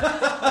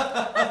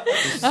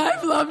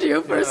 I've loved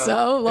you for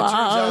so It turns out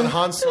long.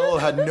 Han Solo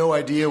had no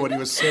idea what he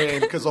was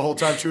saying because the whole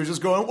time she was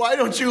just going, "Why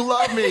don't you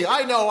love me?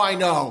 I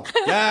know.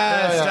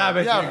 Yeah, stop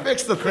it. Yeah, you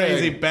fix the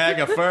crazy thing. bag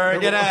of fur.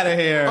 Get out of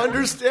here.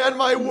 Understand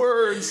my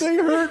words." They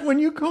hurt when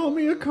you call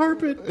me a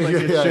carpet. Like,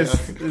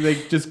 They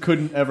just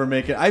couldn't ever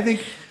make it. I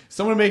think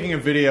someone making a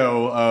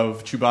video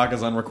of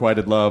Chewbacca's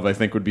unrequited love, I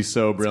think, would be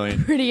so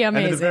brilliant. Pretty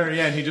amazing. And at the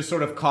very end, he just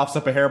sort of coughs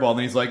up a hairball,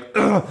 and he's like,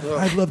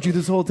 "I've loved you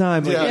this whole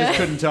time." Like, Yeah. he just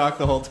couldn't talk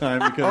the whole time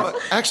because...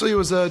 Actually, it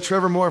was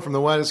Trevor Moore from The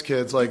Whitest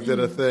Kids did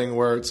a thing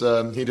where it's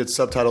he did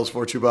subtitles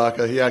for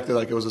Chewbacca. He acted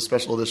like it was a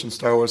special edition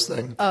Star Wars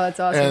thing. Oh, that's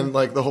awesome. And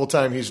like the whole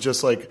time he's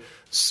just like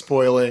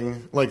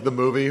spoiling like the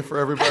movie for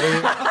everybody.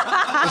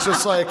 It's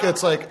just like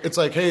it's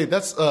like hey,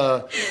 that's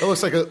it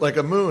looks like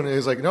a moon. And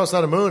he's like, no, it's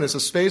not a moon. It's a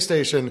space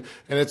station,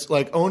 and it's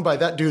like owned by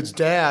that dude's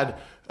dad.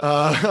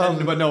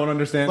 but no one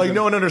understands. Like him.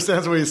 no one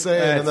understands what he's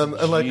saying,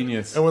 That's and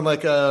genius. when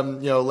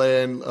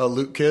Leia and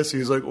Luke kiss,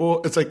 he's like,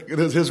 "Whoa!" It's like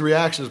his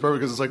reaction is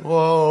perfect because it's like,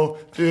 "Whoa,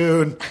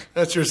 dude,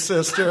 that's your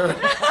sister."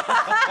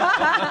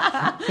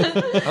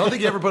 I don't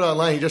think he ever put it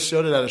online. He just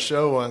showed it at a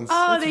show once.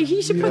 Oh,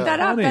 he should put that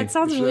up. funny. That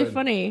sounds really should.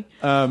 funny.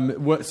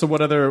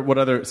 What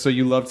other? So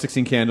you loved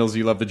 16 Candles.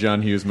 You loved the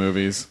John Hughes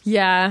movies.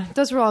 Yeah,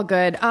 those were all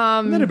good.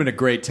 That'd have been a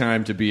great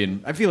time to be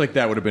in. I feel like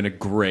that would have been a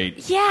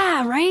great.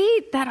 Yeah, right?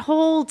 That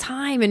whole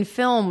time in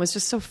film was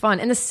just so fun.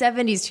 In the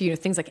 70s, too,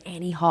 things like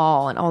Annie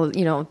Hall and all,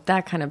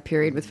 that kind of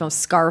period with film,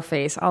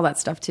 Scarface, all that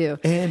stuff, too.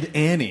 And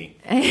Annie.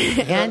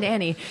 And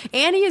Annie.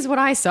 Annie is what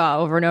I saw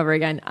over and over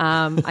again.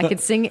 I could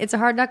sing It's a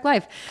Hard Knock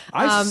Life.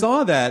 I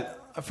saw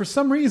that for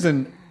some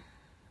reason.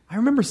 I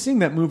remember seeing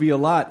that movie a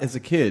lot as a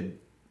kid.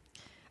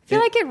 I feel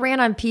like it ran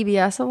on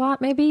PBS a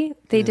lot, maybe.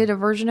 They did a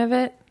version of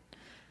it.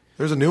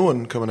 There's a new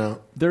one coming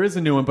out. There is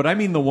a new one, but I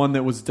mean the one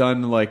that was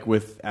done like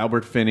with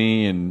Albert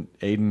Finney and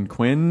Aidan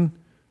Quinn.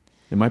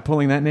 Am I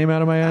pulling that name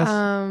out of my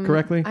ass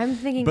correctly? I'm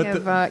thinking But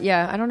of, I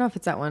don't know if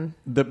it's that one.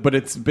 but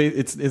is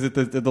it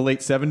the late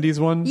 70s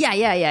one? Yeah.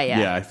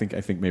 Yeah, I think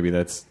maybe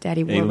that's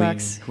Daddy Aileen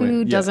Warbucks. Quinn. Who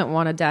Yeah. doesn't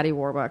want a Daddy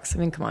Warbucks? I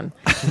mean, come on.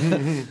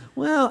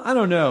 Well, I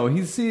don't know.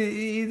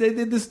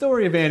 The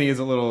story of Annie is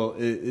a little.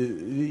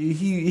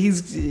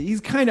 He's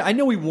kind of. I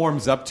know he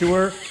warms up to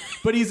her,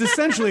 but he's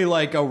essentially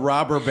like a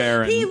robber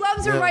baron. He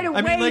loves her right away.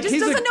 I mean, like, he just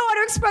he's doesn't know how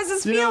to express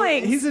his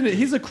feelings.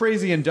 He's a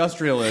crazy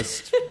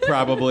industrialist,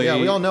 probably. Yeah,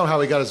 we all know how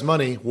he got his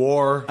money.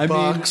 War, I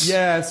bucks. mean,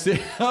 yes.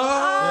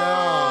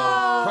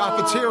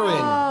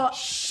 Profiteering.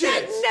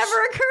 Shit. That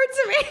never occurred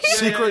to me.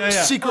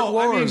 Secret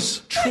wars.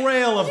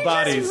 Trail of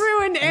bodies. Just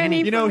ruined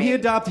Annie. You know, for me. he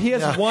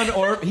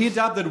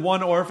adopted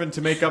one orphan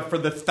to make up for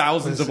the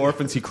thousands of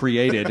orphans he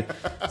created.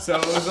 So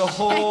it was a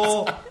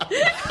whole.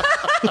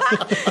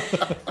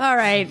 All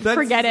right,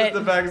 forget it.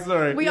 The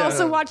backstory. We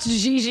also watched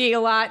Gigi a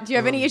lot. Do you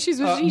have any issues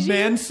with Gigi?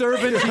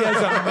 Manservant. He has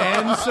a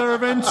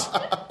manservant.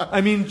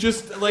 I mean,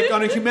 just like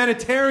on a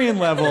humanitarian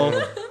level,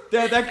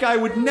 that guy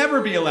would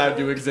never be allowed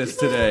to exist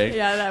today.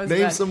 Yeah, that was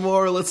Name bad. some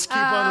more. Let's keep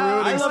on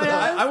ruining stuff.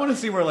 I want to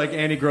see where like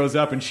Annie grows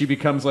up and she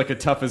becomes like a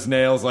tough as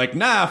nails, like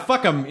nah,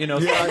 fuck him,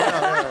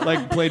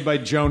 like played by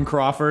Joan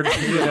Crawford,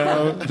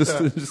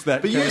 just that.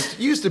 But you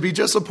used to be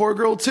just a poor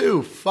girl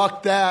too.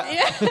 Fuck that.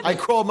 Yeah. I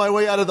crawled my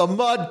way out of the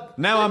mud.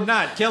 Now I'm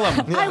not. Kill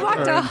him. I walked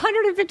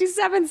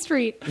 157th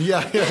Street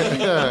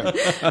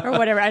Yeah. or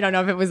whatever. I don't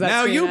know if it was that.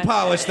 Now street you or not.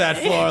 polish that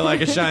floor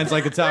like it shines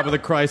like the top of the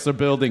Chrysler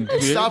Building.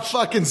 Stop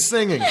fucking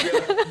singing.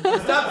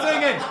 Stop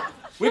singing.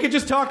 We could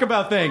just talk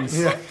about things.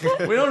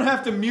 We don't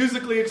have to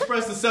musically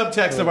express the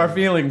subtext of our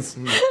feelings.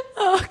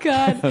 Oh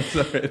God. I'm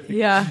sorry.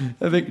 Yeah.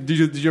 I think.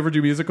 Did you ever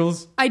do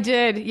musicals? I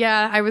did.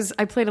 Yeah,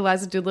 I played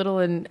Eliza Doolittle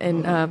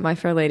in My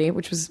Fair Lady,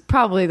 which was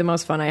probably the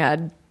most fun I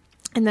had.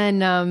 And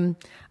then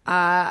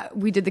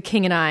we did The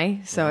King and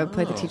I. So I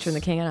played the teacher in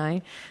The King and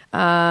I.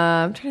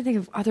 I'm trying to think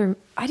of other.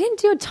 I didn't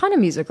do a ton of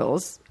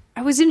musicals.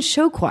 I was in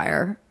show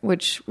choir,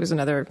 which was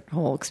another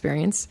whole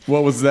experience.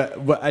 What was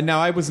that? Now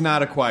I was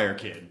not a choir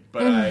kid,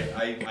 but I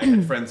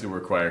had friends who were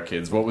choir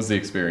kids. What was the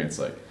experience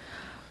like?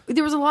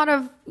 There was a lot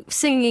of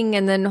singing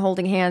and then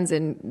holding hands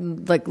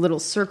in like little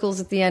circles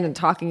at the end and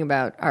talking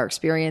about our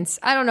experience.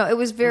 I don't know. It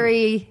was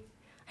very,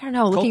 I don't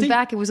know. Looking Culty?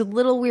 back, it was a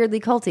little weirdly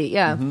culty.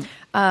 Yeah.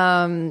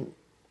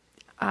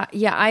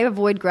 Yeah, I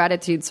avoid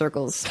gratitude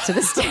circles to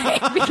this day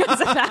because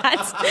of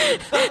that.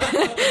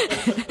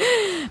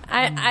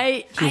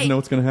 I She doesn't know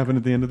what's going to happen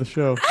at the end of the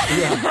show.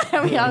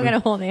 we all got to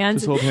hold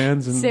hands. Just hold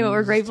hands and say what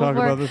we're grateful talk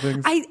for. about other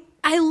things.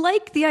 I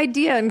like the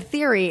idea in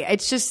theory.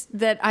 It's just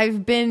that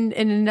I've been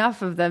in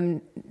enough of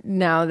them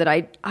now that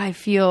I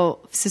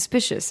feel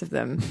suspicious of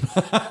them.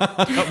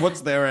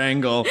 What's their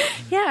angle?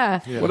 Yeah.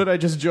 What did I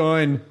just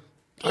join?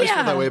 I always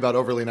feel that way about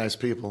overly nice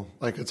people.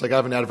 Like, it's like I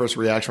have an adverse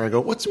reaction where I go,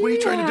 what are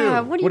you trying to do?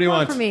 What do you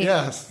want from me?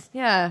 Yes.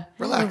 Yeah.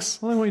 Relax.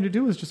 All I want you to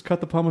do is just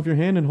cut the palm of your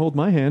hand and hold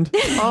my hand.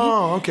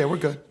 Oh, okay, we're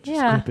good.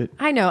 Yeah, grip it.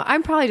 I know.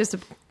 I'm probably just a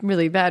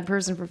really bad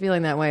person for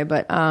feeling that way,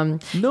 but I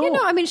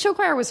mean, show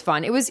choir was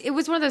fun. It was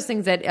one of those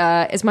things that,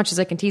 as much as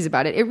I can tease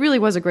about it, it really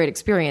was a great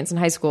experience in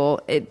high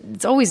school.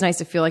 It's always nice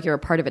to feel like you're a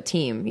part of a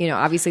team. You know,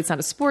 obviously it's not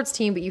a sports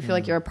team, but you feel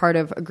like you're a part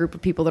of a group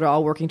of people that are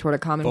all working toward a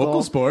common goal.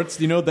 Vocal sports,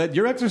 you know, that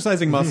you're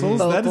exercising muscles.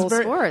 That is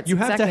very. Sports, you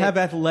have exactly. to have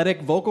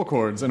athletic vocal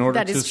cords in order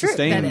That to is true.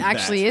 sustain That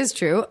actually is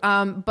true.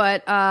 And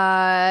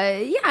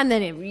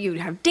then you'd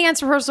have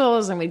dance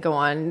rehearsals, and we'd go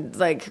on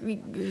like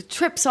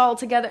trips all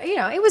together. You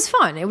know, it was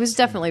fun. It was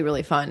definitely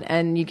really fun,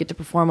 and you get to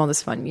perform all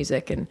this fun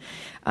music. And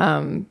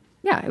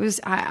it was.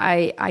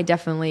 I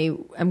definitely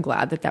am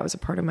glad that was a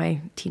part of my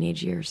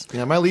teenage years.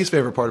 Yeah, my least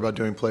favorite part about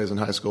doing plays in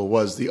high school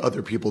was the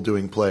other people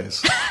doing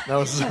plays. I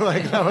was just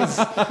like,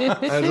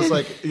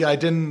 yeah, I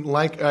didn't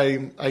like.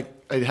 I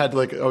had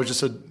like I was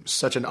just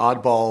such an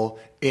oddball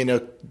in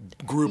a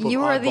group of You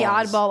were oddballs. the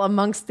oddball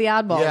amongst the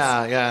oddballs.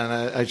 Yeah,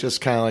 and I just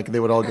kind of like they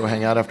would all go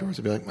hang out afterwards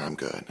and be like, I'm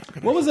good.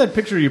 What was that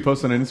picture you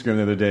posted on Instagram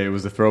the other day? It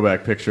was a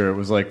throwback picture. It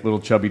was like little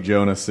chubby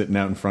Jonah sitting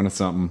out in front of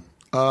something.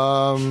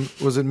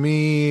 Was it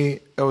me?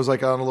 It was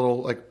like on a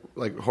little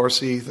like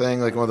horsey thing,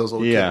 like one of those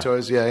little kid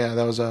toys. Yeah.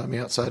 That was me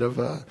outside of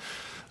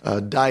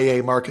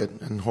Daiei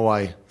Market in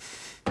Hawaii.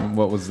 And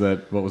what was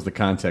that? What was the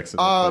context of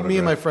that photograph? Me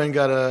and my friend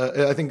got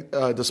I think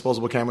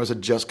disposable cameras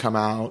had just come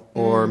out,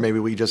 or maybe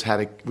we just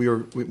had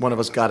one of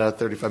us got a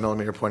 35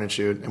 millimeter point and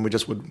shoot, and we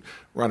just would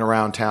run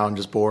around town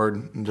just bored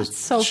and just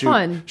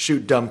fun.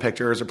 shoot dumb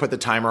pictures or put the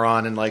timer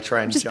on and like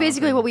try and Just jump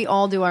basically what we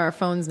all do on our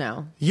phones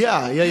now.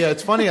 Yeah.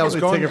 It's funny. I was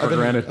Take it for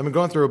granted. I've been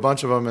going through a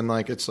bunch of them, and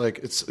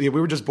we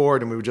were just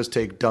bored, and we would just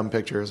take dumb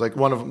pictures. Like the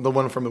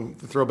one from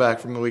the throwback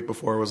from the week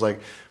before was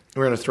like we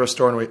were in a thrift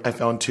store, and I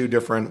found 2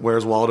 different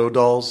Where's Waldo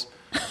dolls.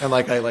 And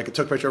I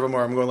took a picture of them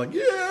where I'm going like,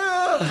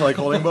 yeah, like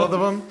holding both of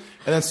them.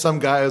 And then some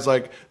guy is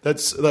like,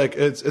 that's like,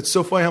 it's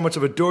so funny how much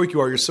of a dork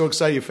you are. You're so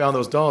excited you found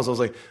those dolls. I was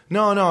like,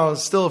 no, I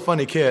was still a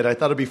funny kid. I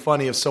thought it'd be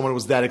funny if someone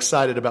was that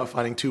excited about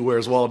finding 2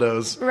 Where's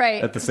Waldos.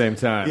 Right. At the same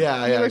time.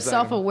 Yeah, You were exactly.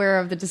 self-aware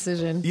of the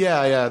decision.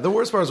 Yeah. The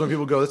worst part is when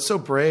people go, "That's so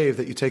brave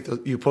that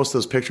you post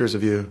those pictures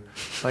of you."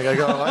 Like I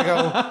go,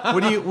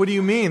 what do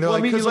you mean? They're Well,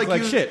 I mean, you 'cause, look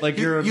like shit. Like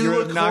you're an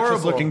look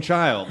obnoxious-looking horrible.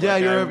 child. Yeah,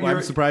 Like,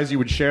 I'm surprised you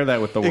would share that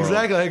with the world.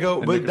 Exactly. I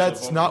go, but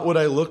that's not what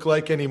I look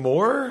like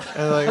anymore.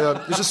 And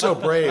it's just so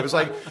brave. It's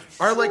like,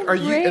 are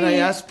you? And I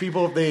ask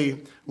people if they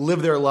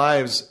live their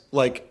lives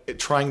like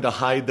trying to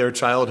hide their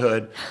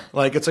childhood.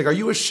 Like it's like, are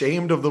you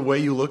ashamed of the way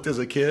you looked as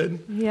a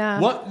kid? Yeah.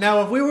 What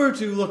now? If we were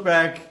to look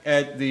back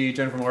at the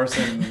Jennifer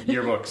Morrison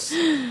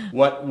yearbooks,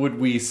 what would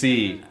we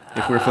see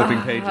if we're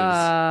flipping pages?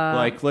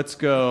 Like, let's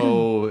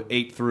go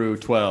 8 through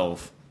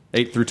 12.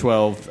 8 through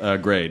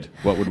 12 grade.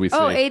 What would we see?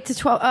 8 to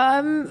 12.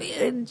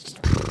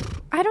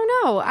 I don't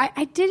know.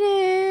 I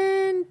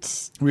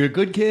didn't. Were you a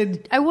good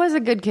kid? I was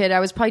a good kid. I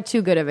was probably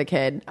too good of a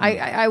kid.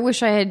 I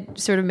wish I had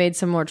sort of made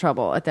some more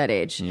trouble at that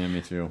age. Yeah,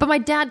 me too. But my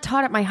dad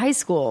taught at my high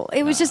school.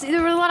 It was just,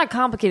 there were a lot of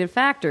complicated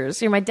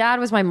factors. You know, my dad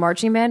was my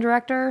marching band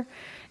director.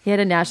 He had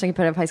a nationally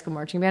competitive high school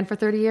marching band for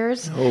 30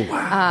 years. Oh,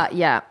 wow.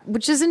 Yeah,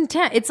 which is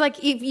intense. It's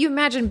like if you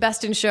imagine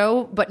Best in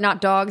Show, but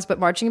not dogs, but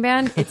marching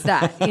band. It's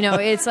that.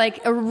 It's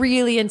like a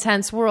really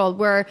intense world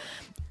where...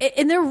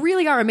 And there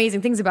really are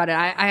amazing things about it.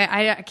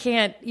 I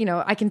can't,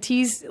 I can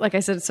tease, like I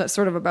said, it's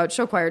sort of about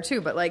show choir too,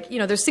 but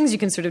there's things you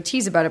can sort of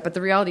tease about it. But the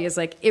reality is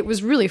it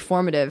was really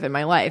formative in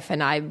my life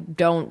and I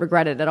don't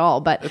regret it at all.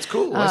 But it's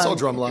cool. I saw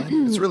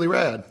Drumline. It's really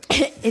rad.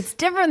 It's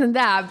different than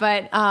that.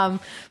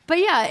 But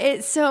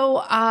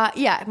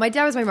yeah, my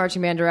dad was my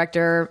marching band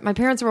director. My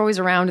parents were always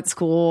around at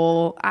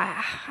school.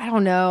 I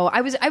don't know.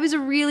 I was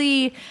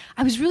really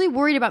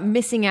worried about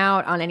missing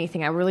out on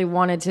anything. I really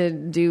wanted to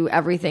do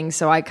everything.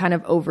 So I kind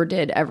of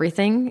overdid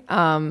everything.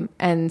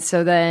 And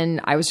so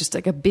then I was just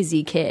like a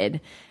busy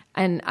kid.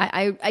 And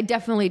I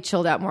definitely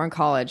chilled out more in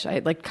college.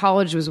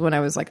 College was when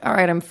I was like, all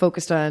right, I'm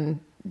focused on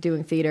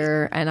doing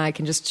theater and I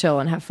can just chill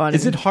and have fun.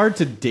 Is it hard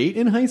to date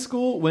in high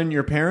school when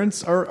your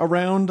parents are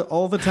around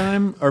all the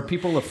time? Are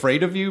people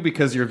afraid of you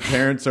because your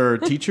parents are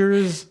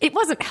teachers? It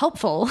wasn't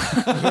helpful.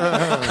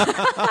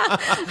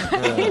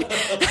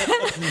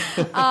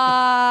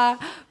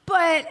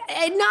 But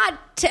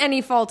not to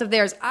any fault of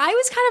theirs. I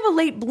was kind of a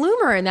late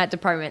bloomer in that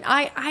department.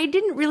 I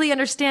didn't really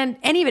understand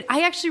any of it.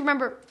 I actually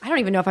remember, I don't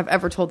even know if I've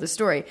ever told this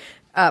story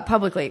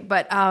publicly,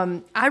 but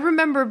I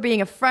remember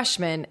being a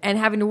freshman and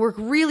having to work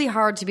really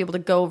hard to be able to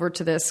go over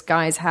to this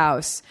guy's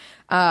house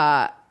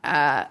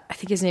I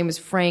think his name was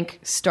Frank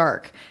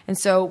Stark. And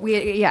so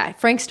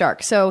Frank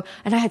Stark. So,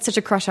 and I had such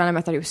a crush on him.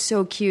 I thought he was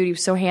so cute. He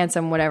was so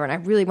handsome, whatever. And I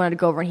really wanted to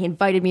go over, and he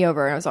invited me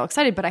over, and I was all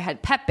excited, but I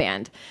had pep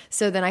band.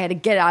 So then I had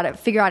to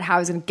figure out how I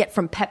was going to get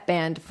from pep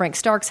band to Frank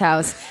Stark's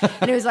house.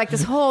 And it was like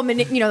this whole,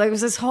 there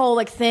was this whole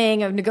like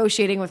thing of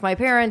negotiating with my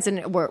parents,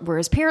 and were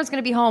his parents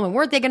going to be home, and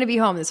weren't they going to be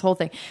home? This whole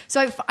thing.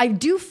 So I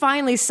do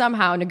finally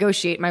somehow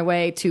negotiate my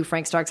way to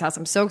Frank Stark's house.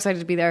 I'm so excited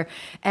to be there.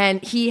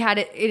 And he had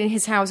it in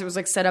his house. It was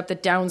like set up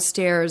that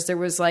downstairs there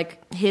was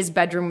like his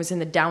bedroom was in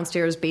the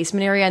downstairs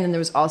basement area, and then there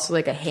was also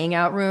like a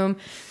hangout room.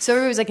 So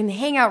everybody was like in the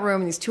hangout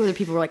room, and these two other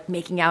people were like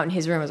making out in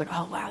his room. I was like,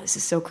 oh wow, this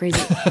is so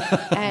crazy.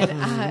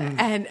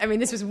 and I mean,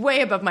 this was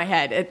way above my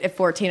head at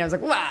 14. I was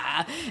like,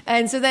 wow.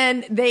 And so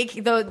then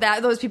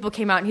those people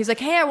came out, and he's like,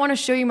 hey, I want to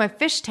show you my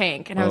fish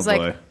tank. And I was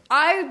like,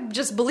 I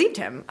just believed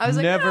him. I was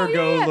like, never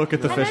go look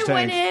at the fish tank. And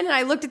I went in and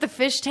I looked at the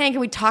fish tank,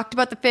 and we talked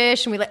about the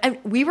fish, and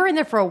we were in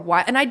there for a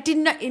while. And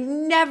it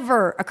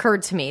never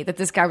occurred to me that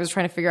this guy was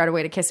trying to figure out a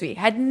way to kiss me.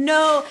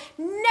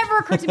 Never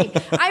occurred to me.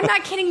 I'm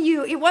not kidding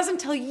you. It wasn't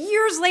until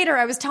years later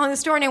I was telling the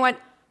story, and I went,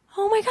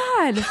 oh my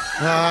God.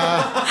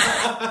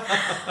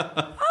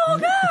 Oh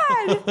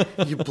God.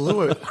 You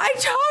blew it. I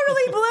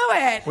totally blew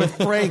it. With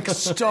Frank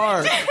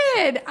Stark. I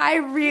did. I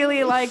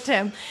really liked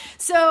him.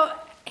 So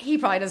he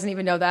probably doesn't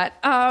even know that.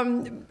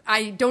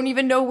 I don't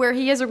even know where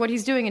he is or what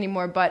he's doing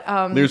anymore. But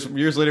there's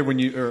years later when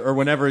you or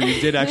whenever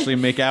you did actually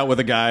make out with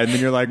a guy, and then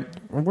you're like,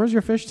 well, "Where's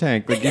your fish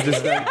tank?" Like you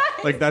just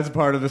like that's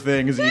part of the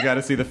thing is you got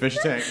to see the fish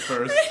tank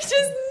first. It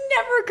just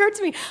never occurred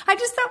to me. I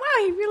just thought,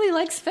 wow, he really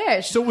likes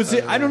fish. So was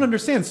it? I don't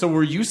understand. So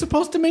were you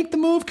supposed to make the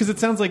move? Because it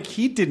sounds like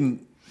he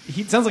didn't.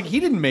 He sounds like he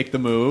didn't make the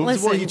move.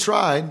 Listen, well, he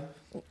tried.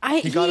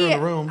 He got her in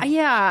the room.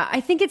 Yeah, I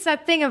think it's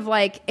that thing of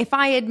like if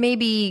I had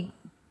maybe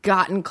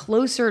gotten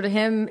closer to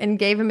him and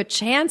gave him a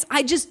chance.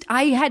 I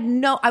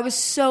was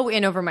so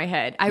in over my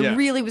head. I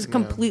really was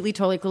completely,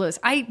 totally clueless.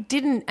 I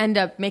didn't end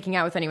up making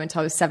out with anyone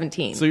until I was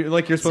 17. So you're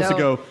supposed to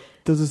go,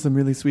 those are some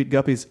really sweet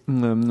guppies.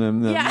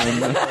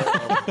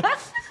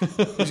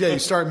 Yeah, you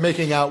start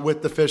making out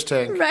with the fish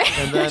tank. Right.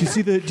 And then, do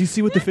you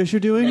see what the fish are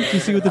doing? Do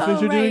you see what the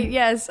fish are doing?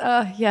 Yes.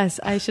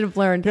 Yes, I should have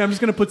learned. Yeah, I'm just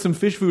going to put some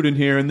fish food in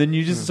here, and then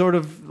you just sort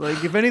of,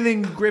 like, if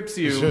anything grips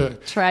you.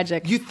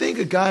 Tragic. You think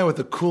a guy with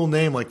a cool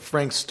name like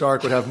Frank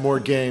Stark would have more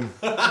game?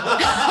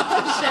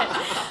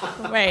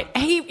 Wait,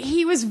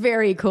 he was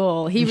very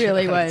cool. He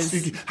really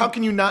was. How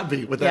can you not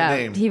be with that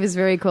name? He was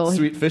very cool.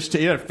 Sweet fish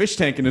tank. Yeah, fish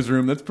tank in his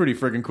room. That's pretty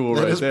freaking cool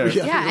right there.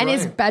 Yeah, and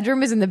his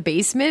bedroom is in the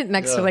basement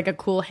next to like a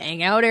cool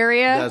hangout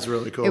area. That's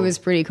really cool. It was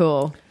pretty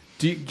cool.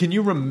 Can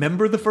you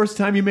remember the first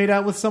time you made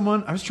out with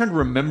someone? I was trying to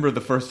remember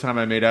the first time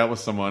I made out with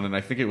someone, and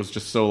I think it was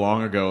just so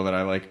long ago that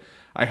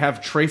I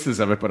have traces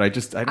of it, but I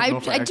don't know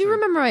if I do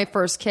remember my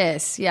first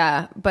kiss,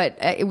 yeah, but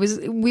it was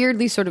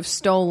weirdly sort of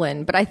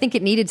stolen. But I think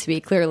it needed to be,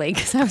 clearly,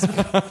 because I was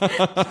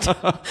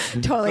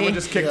totally... Someone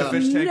just kicked the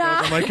fish tank over.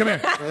 I'm like, come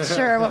here.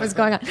 Sure, what was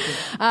going on?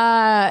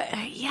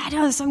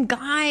 Some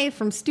guy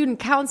from student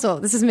council.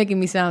 This is making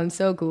me sound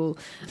so cool.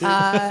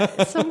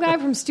 Some guy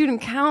from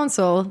student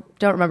council,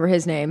 don't remember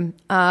his name.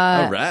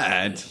 All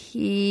right.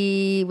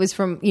 He was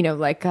from,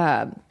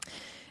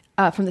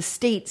 from the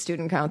state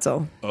student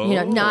council,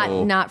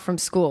 not from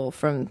school,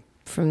 from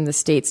the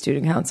state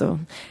student council.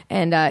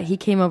 And he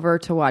came over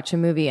to watch a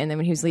movie, and then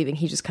when he was leaving,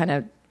 he just kind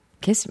of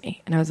kissed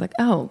me, and I was like,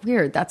 "Oh,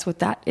 weird. That's what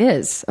that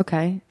is."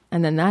 Okay,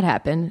 and then that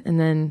happened, and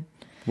then.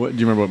 What do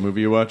you remember? What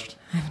movie you watched?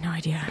 I have no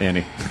idea.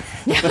 Annie.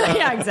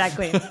 Yeah,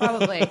 exactly.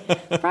 Probably.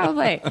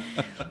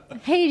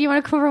 Hey, do you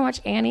want to come over and watch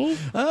Annie?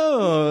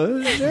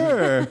 Oh,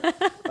 sure.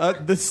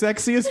 The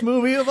sexiest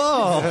movie of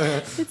all.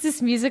 It's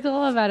this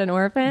musical about an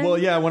orphan. Well,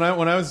 yeah. I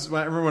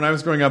remember when I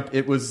was growing up,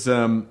 it was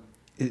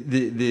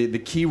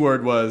the key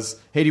word was,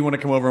 "Hey, do you want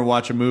to come over and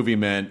watch a movie?"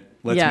 Meant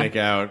let's make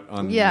out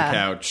on the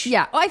couch.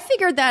 Yeah. Well, I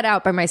figured that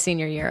out by my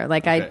senior year.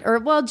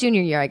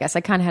 Junior year, I guess.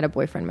 I kind of had a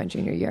boyfriend my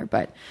junior year,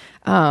 but.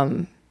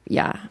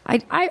 Yeah,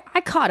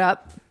 I caught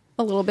up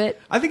a little bit.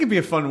 I think it'd be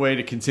a fun way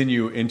to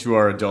continue into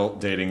our adult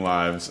dating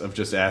lives of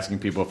just asking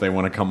people if they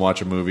want to come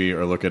watch a movie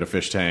or look at a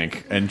fish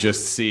tank and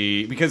just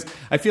see, because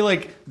I feel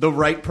like the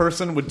right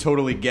person would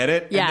totally get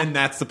it, and then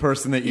that's the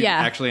person that you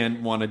actually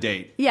want to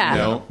date.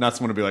 Yeah. Not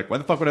someone to be like, why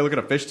the fuck would I look at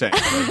a fish tank?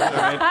 All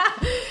right.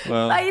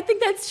 Well, I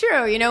think that's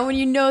true. When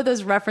you know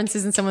those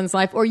references in someone's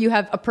life, or you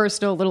have a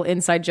personal little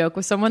inside joke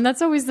with someone,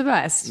 that's always the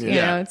best. You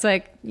know, it's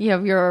like you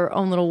have your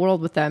own little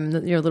world with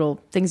them, your little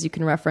things you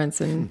can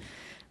reference and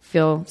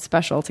feel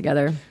special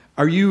together.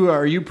 Are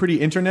you pretty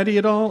internet-y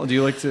at all? Do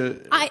you like to?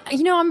 I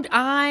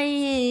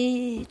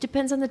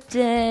depends on the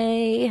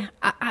day.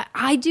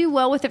 I do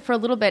well with it for a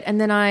little bit, and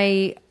then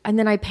I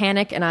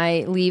panic and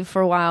I leave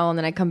for a while, and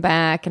then I come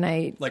back and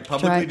I like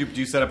publicly. Do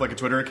you set up like a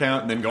Twitter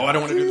account and then go? I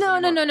don't want to do this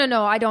anymore.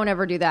 No. I don't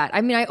ever do that.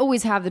 I mean, I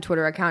always have the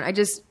Twitter account.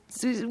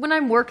 When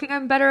I'm working,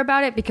 I'm better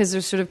about it because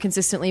there's sort of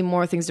consistently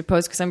more things to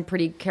post because I'm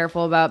pretty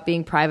careful about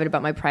being private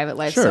about my private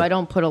life. Sure. So I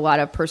don't put a lot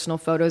of personal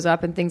photos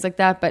up and things like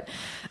that. But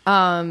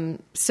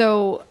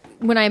so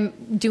when I'm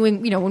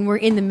doing, when we're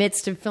in the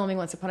midst of filming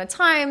Once Upon a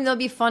Time, there'll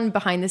be fun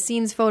behind the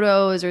scenes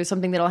photos or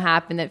something that'll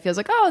happen that feels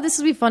like, oh, this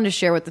will be fun to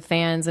share with the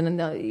fans, and then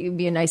it'll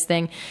be a nice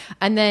thing.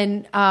 And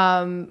then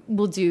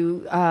we'll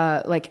do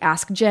like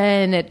Ask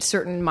Jen at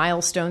certain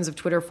milestones of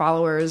Twitter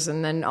followers,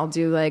 and then I'll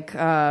do like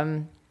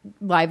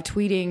live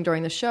tweeting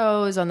during the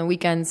shows on the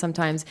weekends.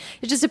 Sometimes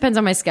it just depends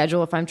on my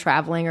schedule, if I'm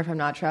traveling or if I'm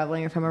not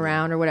traveling or if I'm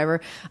around or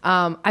whatever.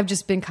 I've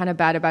just been kind of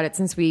bad about it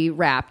since we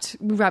wrapped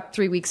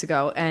 3 weeks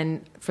ago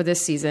and for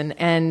this season,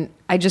 and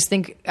I just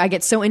think I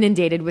get so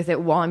inundated with it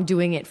while I'm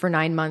doing it for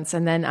 9 months,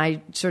 and then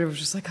I sort of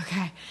just like,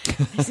 okay,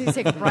 I just need to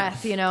take a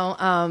breath,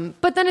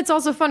 but then it's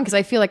also fun because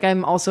I feel like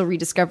I'm also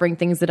rediscovering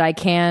things that I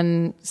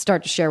can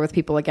start to share with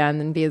people again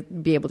and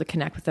be able to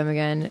connect with them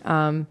again.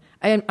 On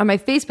my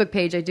Facebook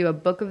page, I do a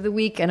book of the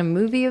week and a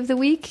movie of the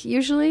week.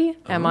 Usually,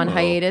 I'm on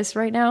hiatus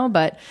right now,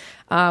 but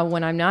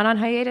when I'm not on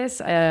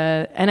hiatus,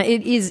 and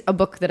it is a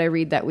book that I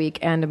read that week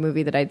and a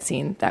movie that I'd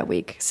seen that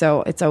week,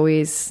 so it's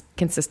always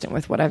consistent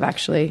with what I've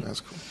actually.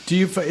 That's cool. Do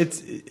you?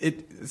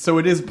 So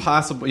it is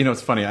possible.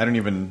 It's funny. I don't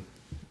even.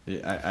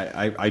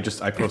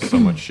 I post so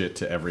much shit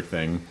to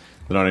everything.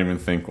 I don't even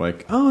think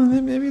like, oh,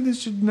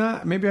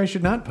 maybe I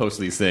should not post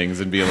these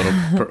things and be a little.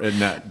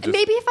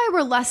 Maybe if I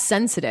were less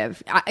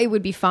sensitive, it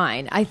would be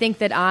fine. I think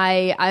that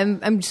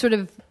I'm sort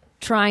of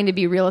trying to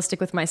be realistic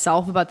with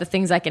myself about the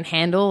things I can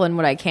handle and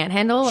what I can't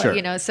handle.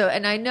 Sure. So,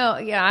 and I know,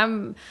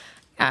 I'm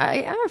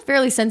a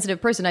fairly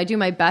sensitive person. I do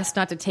my best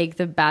not to take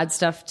the bad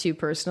stuff too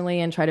personally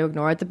and try to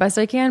ignore it the best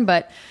I can,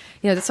 but.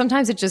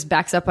 Sometimes it just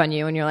backs up on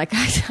you, and you're like,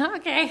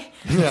 okay,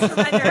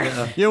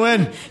 you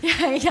win.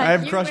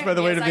 I'm crushed by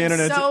the weight of the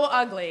internet. I'm so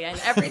ugly, and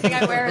everything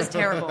I wear is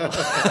terrible.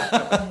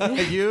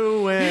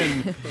 You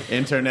win,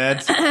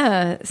 internet.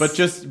 But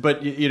just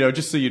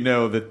so you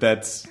know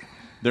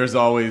there's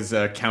always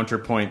a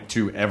counterpoint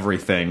to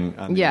everything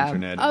on the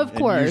internet. Of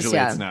course, and usually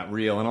it's not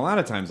real, and a lot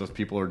of times those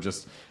people are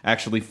just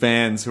actually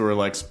fans who are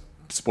like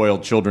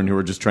spoiled children who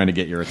are just trying to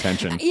get your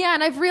attention. Yeah,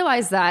 and I've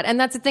realized that. And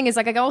that's the thing is,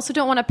 like, I also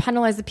don't want to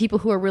penalize the people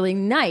who are really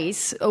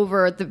nice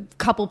over the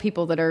couple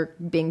people that are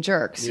being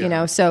jerks,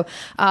 So,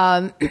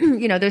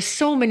 there's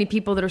so many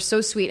people that are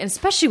so sweet. And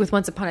especially with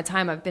Once Upon a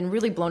Time, I've been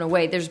really blown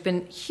away. There's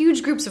been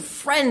huge groups of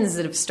friends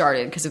that have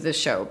started because of this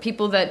show.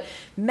 People that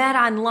met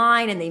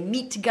online and they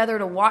meet together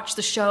to watch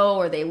the show,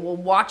 or they will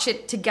watch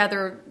it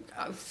together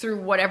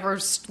through whatever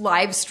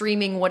live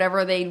streaming,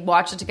 whatever they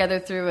watch it together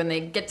through, and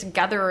they get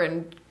together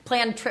and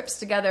plan trips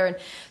together. And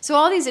so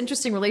all these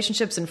interesting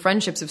relationships and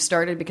friendships have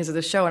started because of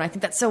the show. And I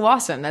think that's so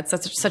awesome. That's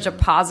such a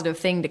positive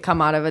thing to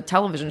come out of a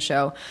television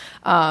show.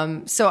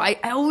 So I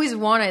always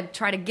want to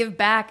try to give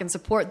back and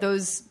support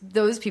those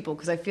people,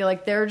 because I feel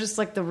like they're just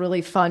like the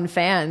really fun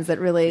fans that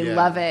really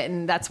love it.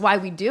 And that's why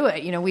we do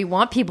it. We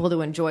want people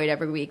to enjoy it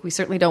every week. We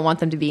certainly don't want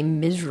them to be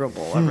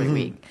miserable every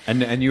week.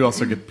 And you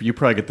also you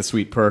probably get the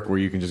sweet perk where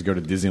you can just go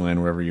to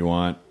Disneyland wherever you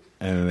want.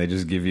 And they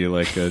just give you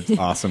like an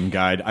awesome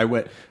guide. We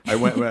went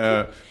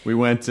to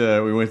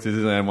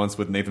Disneyland once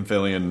with Nathan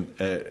Fillion,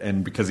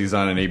 and because he's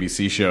on an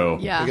ABC show,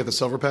 you get the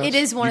silver pass. It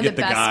is one of the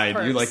best guide.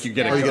 Perks. You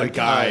get a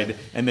guide,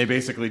 and they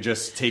basically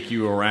just take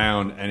you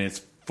around, and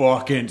it's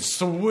fucking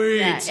sweet.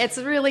 Yeah, it's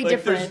really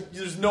different.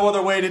 There's no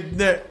other way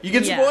to. You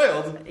get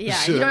spoiled.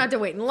 Yeah, you don't have to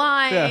wait in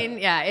line.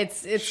 Yeah,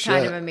 it's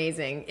kind of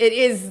amazing. It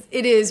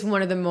is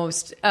one of the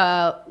most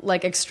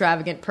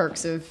extravagant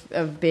perks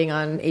of being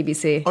on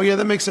ABC. Oh yeah,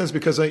 that makes sense,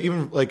 because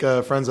even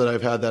friends that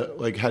I've had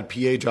that had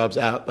PA jobs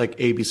at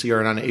ABC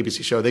or on an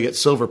ABC show, they get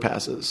silver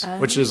passes,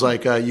 which is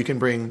you can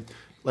bring.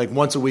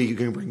 Once a week, you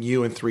can bring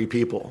you and 3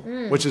 people,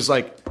 which is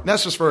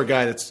that's just for a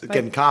guy that's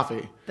getting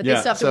coffee. But they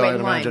still have to wait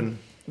in line.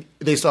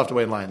 They still have to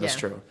wait in line. That's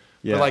true.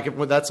 Yeah.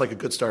 But that's a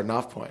good starting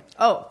off point.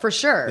 Oh, for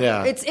sure.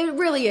 Yeah. It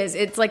really is.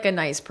 It's like a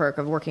nice perk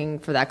of working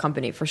for that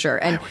company, for sure.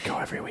 And I would go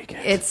every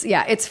weekend.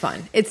 It's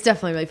fun. It's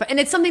definitely really fun. And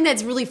it's something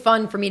that's really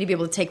fun for me to be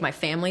able to take my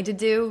family to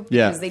do,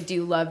 because they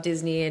do love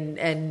Disney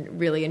and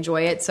really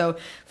enjoy it. So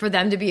for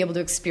them to be able to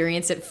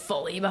experience it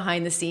fully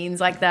behind the scenes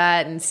like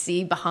that and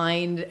see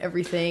behind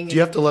everything. Do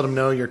you have to let them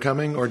know you're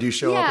coming, or do you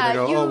show up and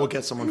they go, we'll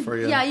get someone for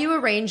you? Yeah, you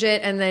arrange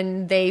it, and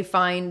then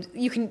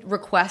you can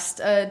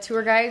request a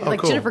tour guide.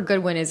 Cool. Jennifer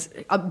Goodwin is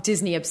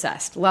Disney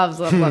obsessed, loves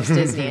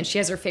Disney, and she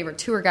has her favorite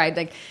tour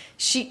guide.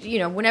 She,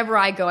 whenever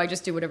I go, I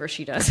just do whatever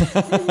she does.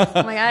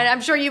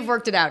 I'm sure you've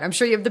worked it out. I'm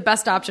sure you have the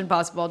best option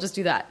possible. I'll just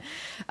do that.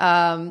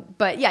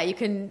 But yeah,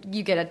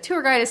 you get a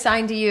tour guide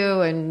assigned to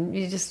you, and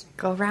you just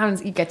go around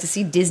and you get to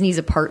see Disney's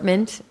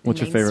apartment.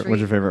 What's your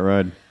favorite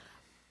ride?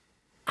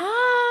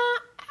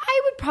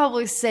 I would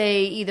probably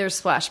say either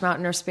Splash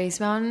Mountain or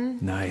Space Mountain.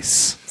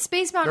 Nice.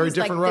 Space Mountain was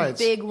the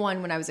big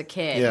one when I was a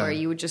kid, where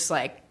you would just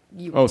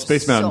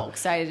Space Mountain. So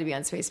excited to be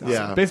on Space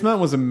Mountain. Yeah. Space Mountain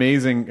was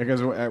amazing,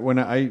 because when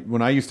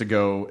I used to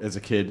go as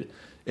a kid,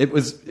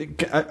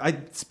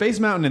 Space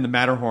Mountain and the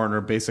Matterhorn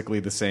are basically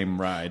the same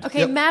ride.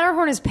 Okay,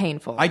 Matterhorn is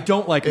painful. I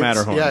don't like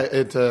Matterhorn. Yeah,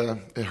 it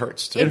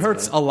hurts too. It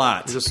hurts a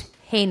lot.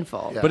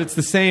 Painful. But it's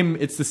the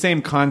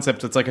same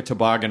concept. It's like a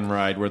toboggan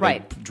ride where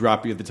they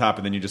drop you at the top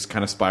and then you just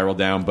kind of spiral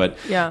down. But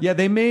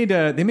they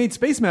made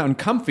Space Mountain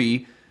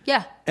comfy.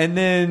 Yeah. And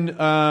then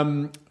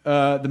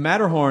the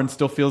Matterhorn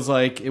still feels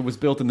like it was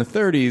built in the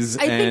 30s.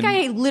 I think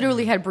I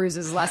literally had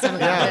bruises the last time I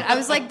got it. I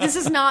was like, this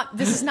is not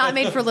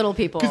made for little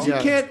people. Because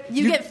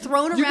you get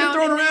thrown around. You get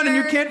thrown around and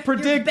you can't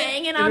predict. You're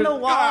banging on the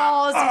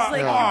walls. It's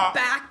like your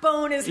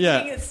backbone is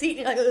hitting the seat.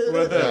 You're like,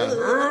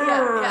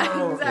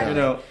 exactly. You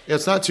know,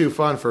 it's not too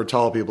fun for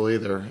tall people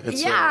either.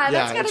 It's that's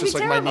gotta it's just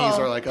be like terrible. my knees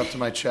are like up to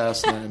my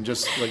chest and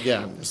just like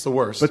it's the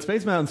worst. but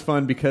Space Mountain's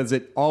fun because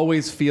it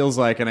always feels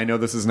like, and I know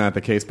this is not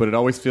the case, but it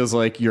always feels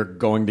like you're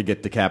going to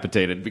get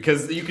decapitated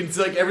because you can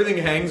see like everything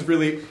hangs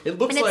really. It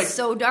looks and like it's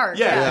so dark.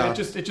 Yeah, and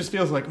it just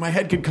feels like my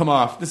head could come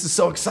off. This is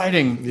so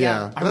exciting.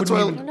 Yeah. I That's why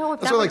don't know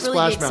if that's that why I would like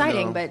really be Splash Mountain,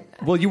 exciting, though.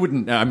 but Well, you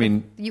wouldn't. I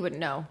mean, you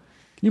wouldn't know.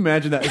 can you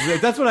imagine that?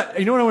 That's what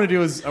I want to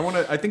do is I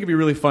think it'd be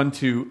really fun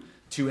to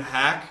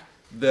hack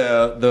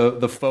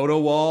the photo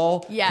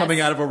wall coming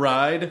out of a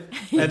ride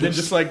and then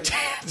just like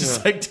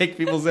take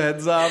people's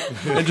heads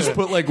off and just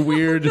put like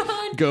weird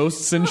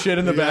ghosts and shit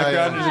in the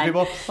background and just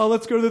people,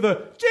 let's go to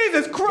the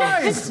Jesus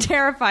Christ.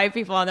 Terrify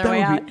people on their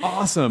way That out. would be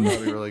awesome.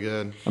 That'd be really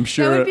good. I'm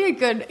sure That would be a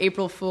good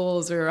April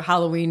Fool's or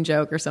Halloween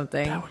joke or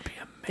something. that would be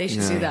amazing. They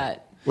should do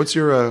that. What's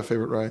your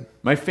favorite ride?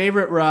 My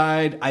favorite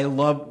ride, I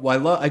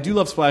do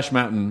love Splash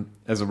Mountain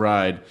as a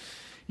ride.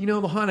 You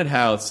know, the haunted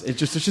house. It's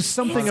just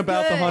something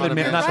about the haunted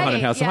mansion. Not the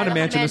haunted house. The haunted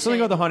mansion. There's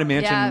something about the haunted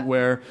mansion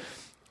where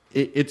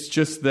it's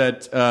just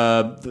that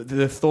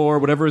the Thor,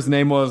 whatever his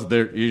name was,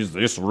 there is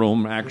this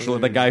room actually.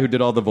 The guy who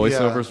did all the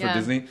voiceovers for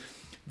Disney.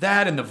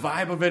 That and the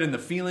vibe of it and the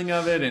feeling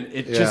of it, and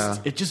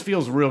it just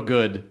feels real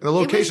good. And the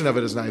location of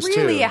it is nice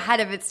really too. ahead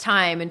of its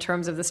time in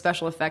terms of the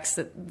special effects,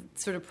 that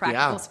sort of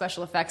practical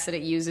special effects that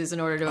it uses in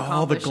order to accomplish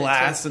All the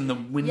glass it. and the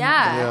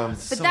window.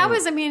 But that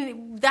was,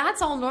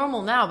 that's all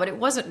normal now, but it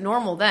wasn't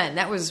normal then.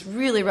 That was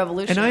really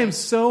revolutionary. And I am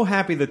so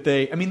happy that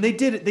they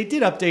did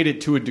update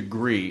it to a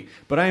degree,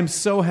 but I am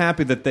so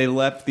happy that they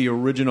left the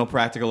original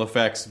practical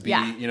effects be,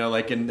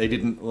 and they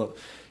didn't,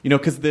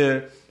 because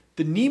the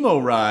Nemo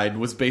ride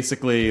was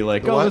basically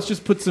like, let's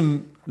just put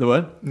the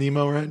what?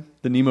 Nemo ride?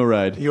 The Nemo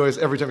ride. You always,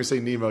 every time you say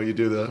Nemo, you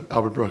do the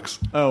Albert Brooks.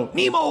 Oh,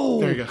 Nemo!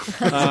 There you go.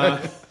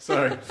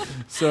 Sorry.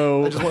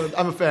 So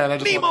I'm a fan. I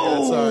just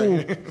Nemo!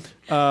 Sorry.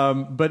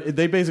 But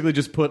they basically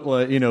just put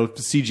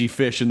CG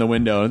fish in the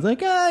window. It's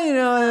like,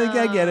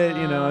 I get it.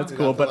 It's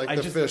cool. But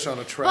like the fish on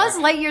a track. Buzz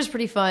Lightyear's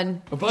pretty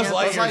fun. Buzz Buzz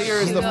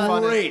Lightyear is the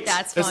funnest.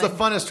 That's fun. It's the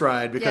funnest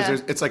ride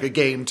because it's like a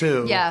game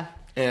too. Yeah.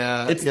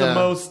 It's the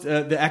most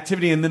the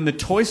activity, and then the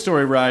Toy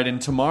Story ride in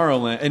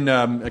Tomorrowland and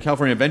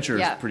California Adventure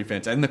is pretty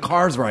fantastic, and the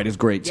Cars ride is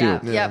great too.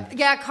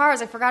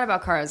 Cars. I forgot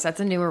about Cars. That's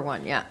a newer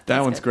one. Yeah,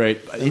 that one's great.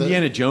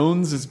 Indiana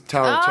Jones is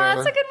Tower of Terror.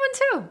 That's a good one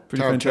too.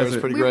 Pretty Tower of Terror is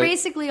fantastic. pretty We're great.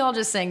 basically all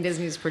just saying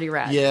Disney's pretty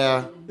rad.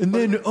 Yeah, and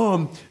then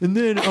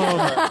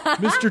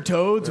Mr.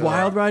 Toad's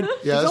Wild Ride.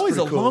 Yeah, There's always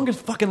the pretty cool.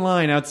 longest fucking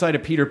line outside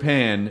of Peter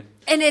Pan.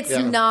 And it's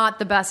not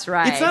the best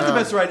ride. It's not the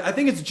best ride. I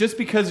think it's just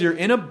because you're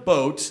in a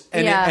boat,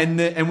 and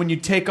and when you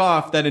take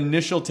off, that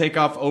initial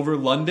takeoff over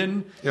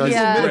London, like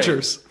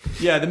miniatures.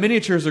 Yeah, the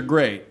miniatures are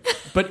great,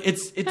 but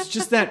it's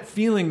just that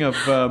feeling of.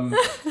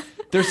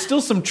 There's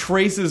still some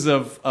traces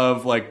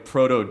of like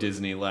proto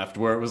Disney left,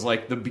 where it was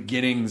like the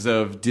beginnings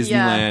of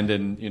Disneyland,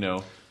 and Yeah.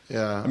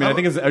 I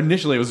think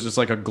initially it was just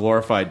like a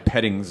glorified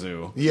petting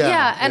zoo.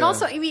 Yeah, and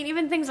also,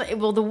 even things like,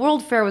 the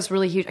World Fair was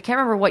really huge. I can't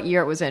remember what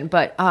year it was in,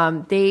 but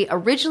they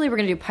originally were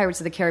going to do Pirates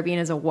of the Caribbean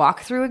as a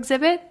walkthrough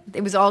exhibit.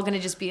 It was all going to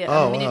just be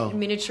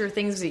miniature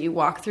things that you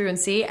walk through and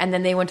see, and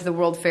then they went to the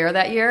World Fair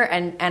that year,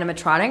 and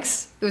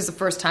animatronics. It was the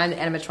first time that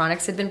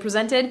animatronics had been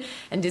presented,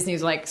 and Disney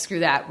was like,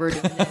 screw that, we're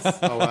doing this.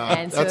 Oh, wow.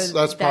 And so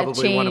That's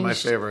probably that one of my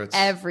changed favorites.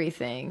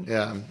 Everything.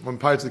 Yeah, when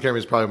Pirates of the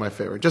Caribbean is probably my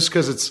favorite, just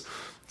because it's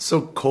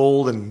so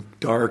cold and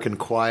dark and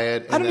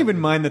quiet. I don't even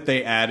mind that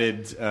they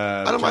added.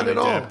 I don't mind at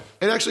all.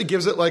 It actually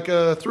gives it like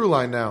a through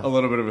line now. A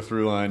little bit of a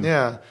through line.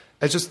 Yeah,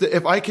 it's just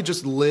if I could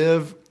just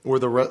live where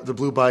the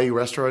Blue Bayou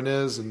restaurant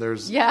is, and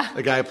there's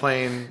a guy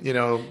playing,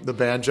 the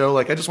banjo.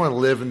 Like I just want to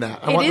live in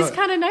that. It is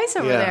kind of nice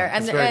over there,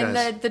 and it's very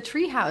nice. the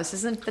tree house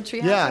isn't the tree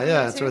house.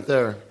 Yeah, it's right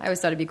there. I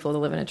always thought it'd be cool to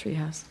live in a tree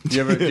house. Do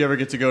you ever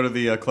get to go to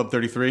the Club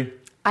 33?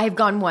 I've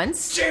gone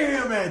once.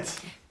 Damn it!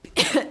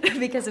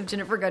 Because of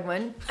Jennifer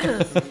Goodwin.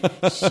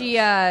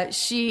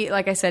 She,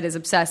 like I said, is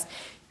obsessed.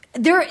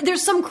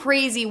 There's some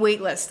crazy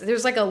wait list.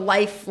 There's like a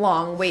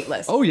lifelong wait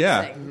list. Oh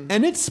yeah,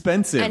 and it's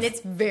expensive. And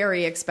it's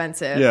very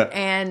expensive. Yeah.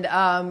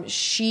 And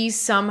she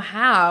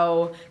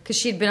somehow, because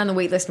she had been on the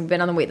wait list and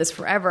been on the wait list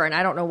forever, and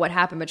I don't know what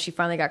happened, but she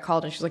finally got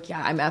called and she's like,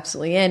 yeah, I'm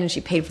absolutely in. And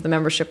she paid for the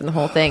membership and the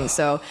whole thing.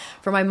 So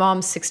for my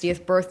mom's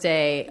 60th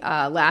birthday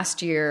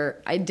last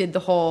year, I did the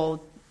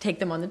whole take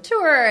them on the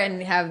tour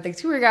and have the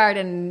tour guide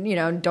and,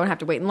 don't have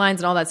to wait in lines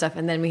and all that stuff.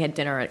 And then we had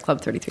dinner at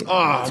Club 33.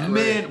 Oh,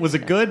 man. Was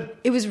it good?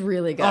 It was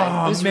really good.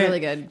 Oh, it was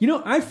really good.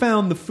 I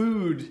found the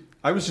food.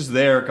 I was just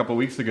there a couple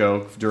weeks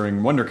ago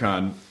during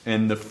WonderCon,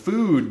 and the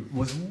food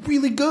was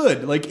really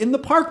good. Like, in the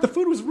park, the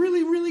food was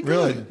really, really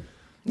good. Really?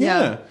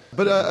 Yeah.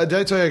 But did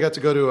I tell you I got to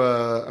go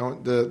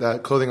to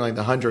that clothing line,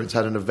 The Hundreds,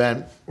 had an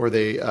event where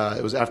they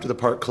it was after the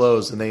park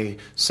closed and they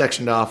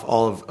sectioned off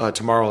all of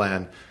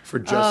Tomorrowland for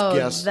just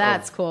guests.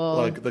 That's cool.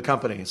 Like the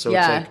company. So Yeah.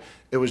 it's like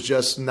it was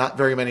just not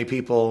very many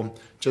people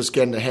just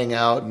getting to hang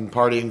out and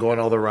party and go on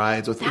all the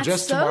rides with That's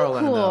just so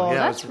Tomorrowland. cool. Though. Yeah,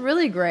 That's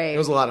really great. It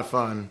was a lot of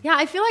fun. Yeah,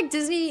 I feel like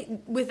Disney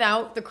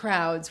without the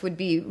crowds would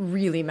be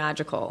really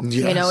magical.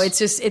 Yes. You know,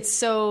 it's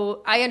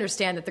so. I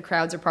understand that the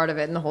crowds are part of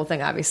it and the whole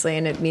thing, obviously,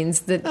 and it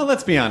means that. Now,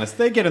 let's be honest.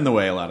 They get in the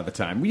way a lot of the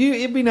time.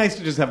 It'd be nice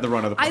to just have the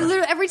run of the park. I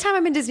literally every time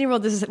I'm in Disney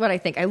World, this is what I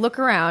think. I look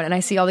around and I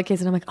see all the kids,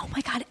 and I'm like, oh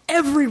my god,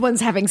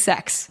 everyone's having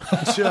sex.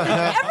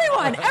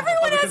 everyone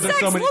has there's sex.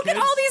 so many Look at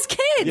kids? all these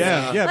kids.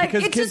 Yeah, Like,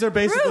 because it's kids just are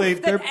basically-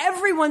 proof that they're-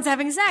 everyone's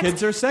having sex.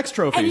 Kids are sex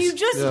trophies. And you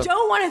just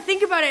don't want to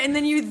think about it, and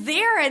then you're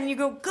there, and you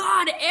go,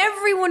 God,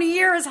 everyone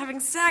here is having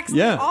sex.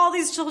 Yeah. All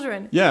these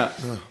children. Yeah.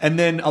 And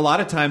then a lot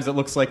of times it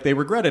looks like they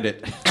regretted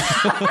it.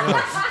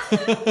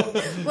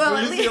 Well,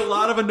 at You see least a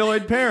lot of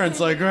annoyed parents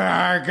like,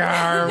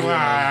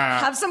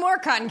 have some more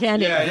cotton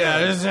candy.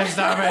 just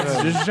stop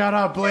it. Just shut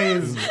up,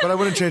 please. But I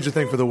wouldn't change a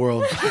thing for the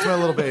world. It's my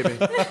little baby.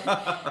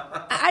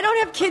 I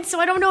don't have kids, so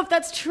I don't know if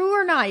that's true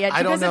or not yet.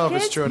 I don't know if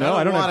it's true. No,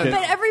 I don't have want it.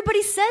 kids. But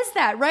everybody says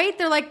that, right?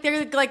 They're like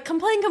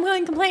complain,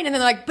 and they're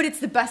like, but it's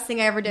the best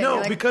thing I ever did. No, You're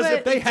like, because but-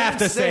 if They have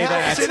to say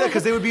that.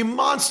 because they would be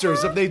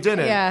monsters if they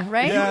didn't. Yeah,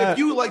 right? Yeah. If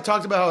you like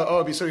talked about how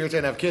it'd be so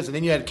irritating to have kids, and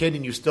then you had a kid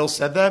and you still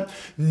said that,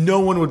 no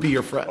one would be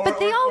your friend. But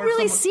they all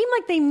really seem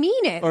like they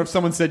mean it. Or if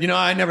someone said,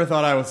 I never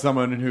thought I was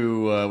someone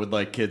who would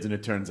like kids, and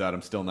it turns out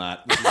I'm still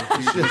not. Which is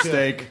a huge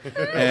mistake.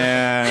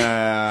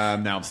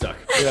 And now I'm stuck.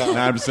 Now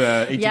I'm just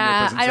 18-year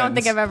Yeah, prison I don't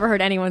think sentence. I've ever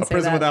heard anyone A say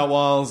prison that. without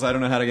walls. I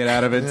don't know how to get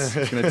out of it. Just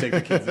going to take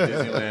the kids to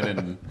Disneyland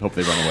and hope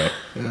they run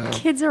away.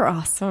 Kids are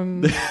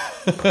awesome.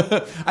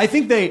 I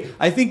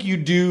think you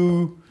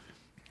do.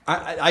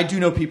 I do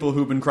know people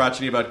who've been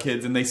crotchety about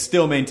kids, and they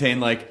still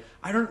maintain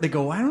I don't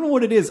know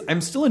what it is.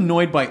 I'm still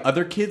annoyed by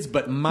other kids,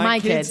 but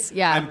my kids,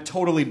 yeah. I'm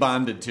totally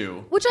bonded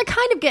to. Which I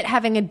kind of get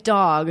having a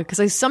dog,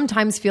 because I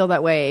sometimes feel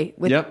that way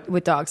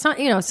with dogs.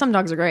 Not, some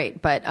dogs are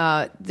great,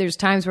 but there's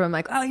times where I'm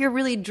like, oh, you're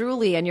really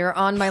drooly and you're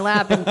on my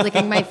lap and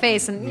licking my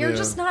face, and you're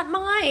just not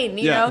mine,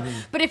 you know?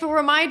 But if it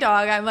were my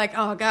dog, I'm like,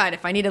 oh, God,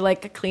 if I need to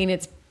clean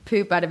its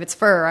poop out of its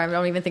fur, I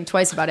don't even think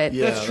twice about it.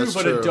 Yeah, That's true,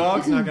 but a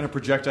dog's not going to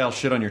projectile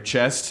shit on your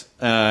chest,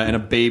 and a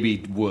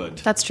baby would.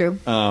 That's true.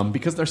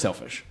 Because they're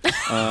selfish.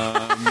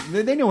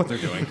 They know what they're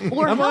doing.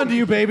 Or I'm on to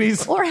you,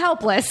 babies. Or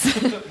helpless.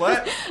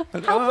 What?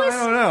 Helpless?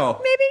 I don't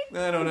know.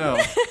 Maybe? I don't know.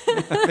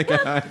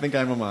 I think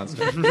I'm a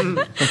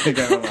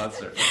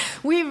monster.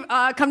 We've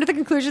come to the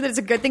conclusion that it's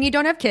a good thing you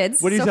don't have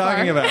kids. What are you so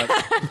talking far.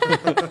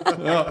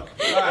 about?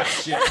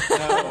 Shit.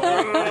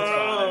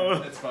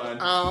 No, it's fine.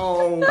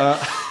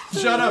 Ow.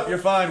 Shut up. You're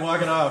fine.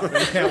 Walk it off. You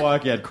can't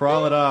walk yet.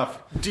 Crawl it off.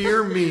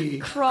 Dear me.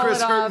 Crawl Chris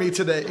it hurt off. me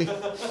today. Is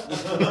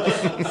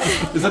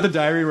that the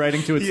diary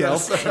writing to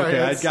itself? Yes,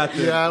 Okay, I got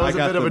the. yeah, it was I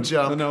got a bit of a the-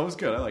 jump. No, it was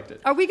good. I liked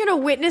it. Are we going to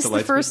witness the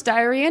Delightful. first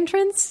diary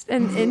entrance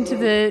and into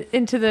the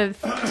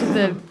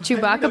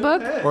Chewbacca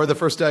book? Or the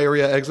first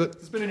diarrhea exit.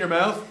 It's been in your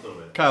mouth.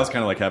 Kyle's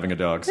kind of like having a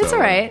dog. So, It's all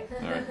right.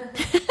 All right.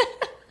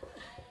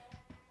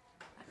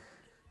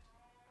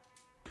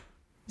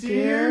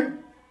 Dear,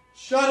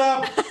 shut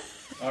up.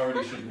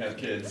 Already shouldn't have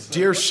kids.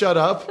 Dear, shut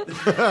up. I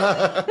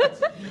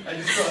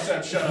just crossed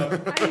out shut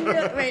up.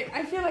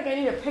 I feel like I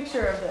need a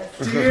picture of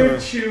this. Dear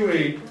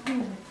Chewie,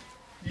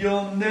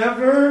 you'll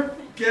never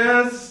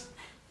guess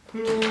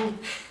whom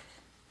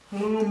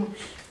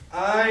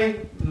I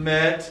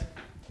met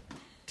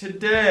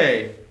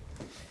today.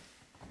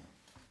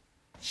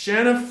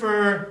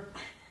 Jennifer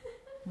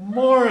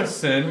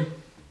Morrison,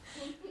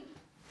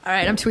 All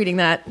right, I'm tweeting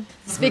that.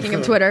 Speaking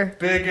of Twitter.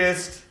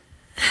 biggest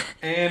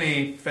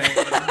Annie fan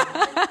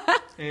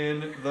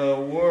in the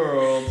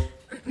world,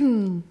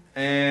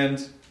 and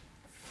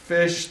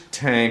fish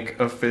tank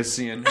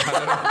aficionado.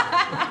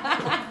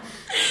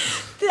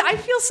 I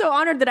feel so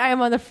honored that I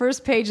am on the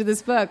first page of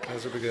this book.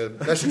 That should be good.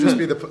 That should just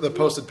be the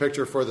posted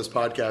picture for this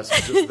podcast.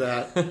 It's just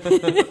that.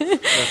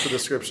 That's the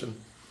description.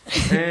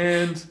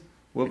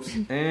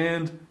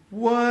 and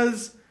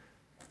was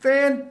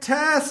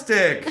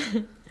fantastic.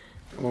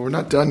 Well, we're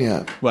not done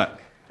yet. What?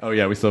 Oh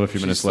yeah, we still have a few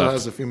She minutes still left.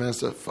 has a few minutes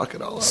to fuck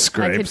it all up.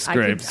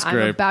 I'm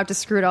about to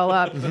screw it all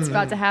up. It's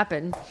about to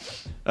happen.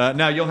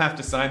 Now you'll have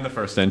to sign the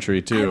first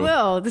entry too. I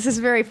will. This is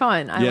very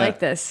fun. I Yeah. like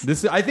this.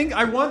 I think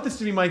I want this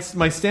to be my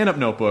stand-up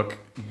notebook,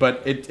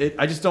 but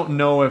I just don't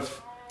know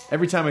if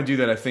every time I do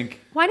that I think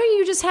Why don't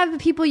you just have the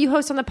people you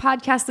host on the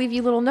podcast leave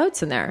you little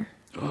notes in there?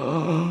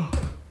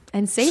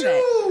 And save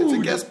it. It's a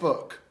guest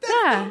book.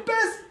 Yeah.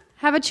 best.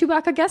 Have a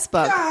Chewbacca guest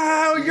book.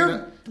 Oh,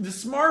 you're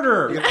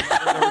smarter. You gonna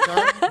remember it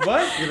every time?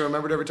 What? You gonna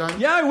remember it every time?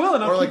 Yeah, I will.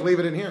 And I'll Or like keep- leave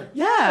it in here.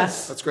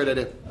 Yes. That's a great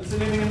idea. Is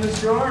anything in this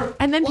drawer?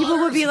 And then people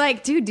will be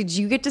like, dude, did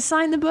you get to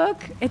sign the book?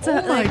 It's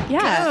Oh my yeah.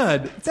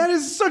 god, that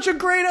is such a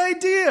great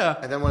idea.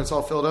 And then when it's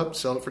all filled up,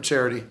 sell it for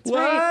charity. What?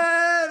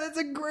 That's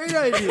a great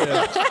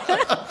idea.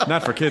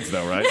 Not for kids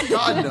though, right?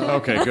 God, no.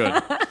 Okay,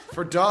 good.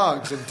 for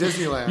dogs in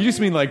Disneyland. You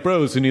just mean like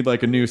bros who need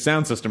like a new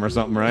sound system or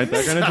something, right?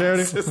 That kind of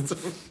charity.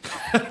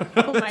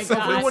 Oh my So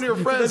god! one of your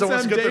friends that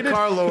wants to get their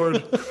car lowered.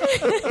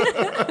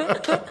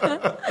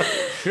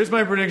 Here's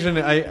my prediction.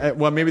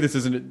 Well, maybe this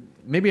isn't.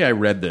 Maybe I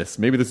read this.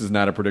 Maybe this is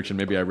not a prediction.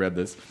 Maybe I read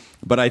this.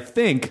 But I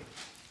think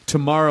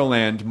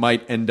Tomorrowland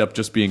might end up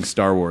just being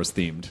Star Wars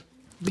themed.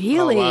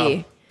 Really? Oh,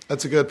 wow.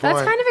 That's a good point.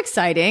 That's kind of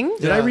exciting.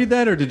 Did I read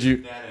that or did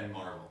you? That and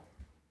Marvel.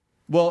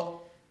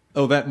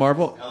 Well, that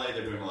Marvel. LA,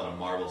 they're doing a lot of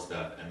Marvel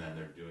stuff, and then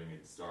they're doing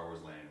it Star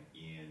Wars Land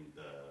in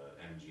the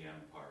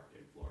MGM Park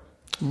in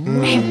Florida.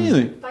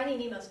 Really? Finding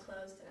Nemo's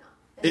closed now.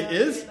 It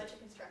is? A bunch of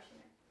construction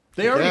there.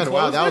 They already Again,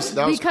 wow, closed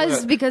that was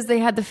quick. Because they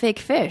had the fake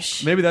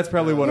fish. Maybe that's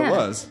probably what Yeah. it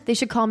was. They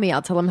should call me.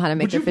 I'll tell them how to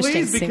make Would you their fish please?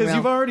 tanks sing Because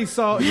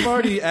real. you've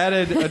already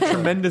added a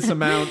tremendous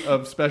amount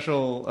of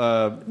special.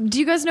 Do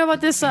you guys know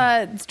about this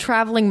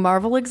traveling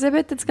Marvel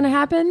exhibit that's going to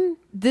happen?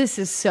 This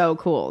is so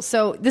cool.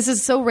 So this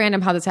is so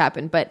random how this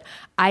happened, but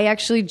I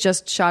actually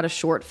just shot a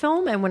short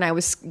film, and when I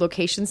was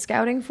location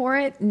scouting for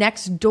it,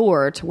 next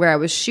door to where I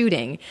was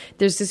shooting,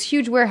 there's this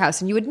huge warehouse,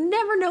 and you would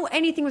never know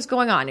anything was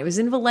going on. It was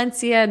in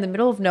Valencia, in the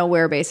middle of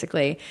nowhere,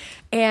 basically.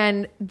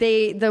 And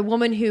the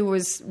woman who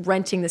was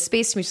renting the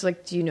space to me, she's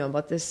like, "Do you know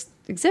about this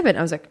exhibit?" And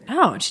I was like,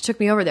 "No." And she took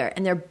me over there,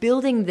 and they're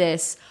building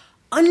this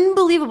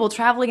unbelievable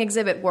traveling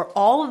exhibit where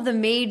all of the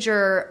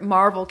major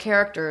Marvel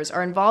characters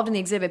are involved in the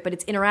exhibit, but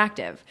it's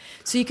interactive.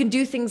 So you can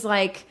do things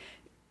like,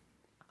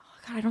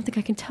 oh God, I don't think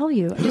I can tell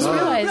you. I just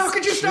realized. How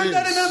could you start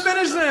that and not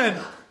finish then?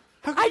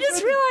 I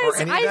just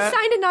realized I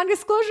signed a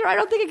non-disclosure. I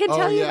don't think I can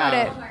tell you about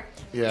it.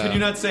 Yeah. Can you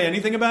not say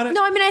anything about it?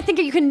 No, I mean, I think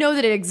you can know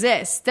that it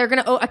exists. They're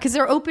gonna because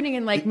they're opening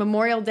in like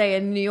Memorial Day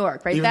in New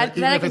York, right? Even, that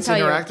even I if can it's tell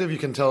interactive, you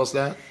can tell us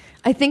that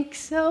I think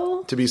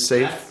so. to be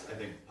safe. I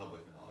think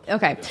public knowledge.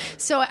 Okay,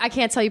 so I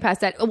can't tell you past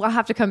that. I'll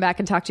have to come back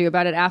and talk to you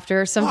about it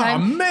after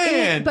sometime. Aw,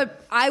 man.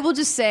 But I will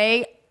just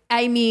say,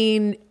 I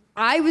mean,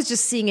 I was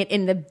just seeing it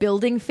in the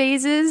building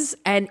phases,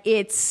 and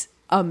it's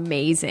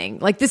amazing.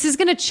 Like, this is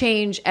going to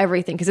change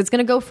everything because it's going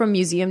to go from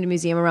museum to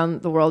museum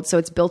around the world. So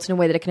it's built in a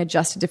way that it can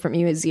adjust to different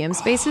museum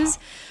spaces.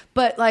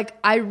 But like,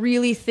 I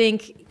really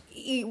think,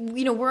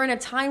 you know, we're in a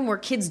time where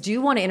kids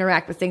do want to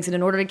interact with things, and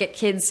in order to get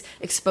kids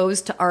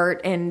exposed to art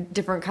and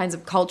different kinds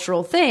of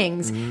cultural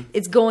things,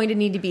 it's going to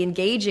need to be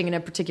engaging in a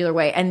particular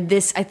way. And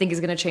this, I think, is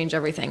going to change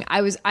everything.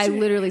 I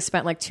literally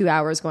spent like 2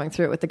 hours going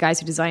through it with the guys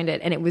who designed it,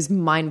 and it was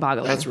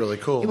mind-boggling. That's really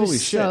cool. It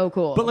was so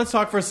cool. But let's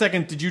talk for a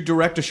second. Did you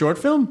direct a short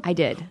film? I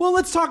did. Well,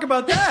 let's talk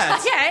about that.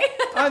 Okay.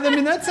 I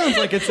mean, that sounds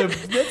like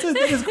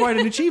that is quite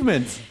an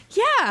achievement.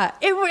 Yeah,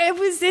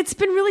 it's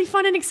been really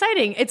fun and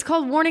exciting. It's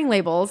called Warning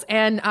Labels,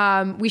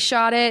 and we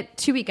shot it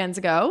 2 weekends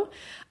ago.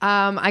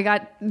 I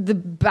got the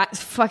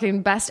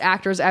fucking best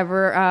actors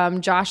ever: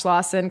 Josh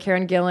Lawson,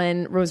 Karen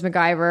Gillan, Rose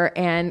McIver,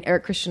 and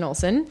Eric Christian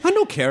Olsen. I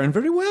know Karen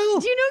very well.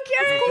 Do you know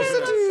Karen? Of course I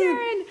love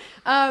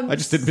Karen. I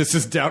just did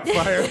Mrs.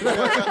 Doubtfire.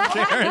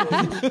 Karen.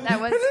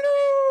 That was.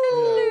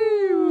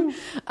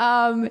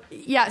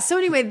 Yeah. So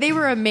anyway, they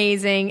were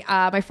amazing.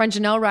 My friend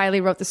Janelle Riley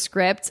wrote the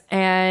script,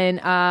 and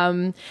I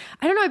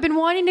don't know. I've been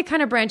wanting to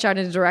kind of branch out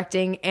into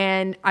directing,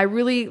 and I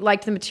really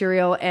liked the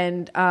material,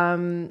 and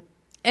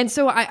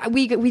so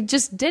we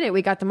just did it.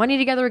 We got the money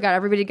together. We got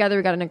everybody together.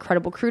 We got an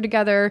incredible crew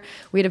together.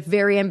 We had a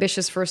very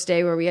ambitious first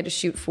day where we had to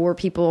shoot 4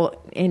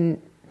 people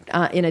in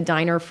a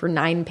diner for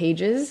 9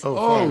 pages.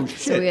 Oh, shit.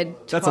 So we had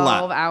 12 That's a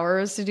lot.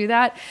 hours to do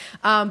that.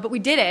 But we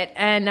did it.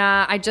 And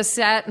I just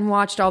sat and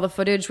watched all the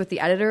footage with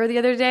the editor the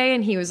other day.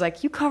 And he was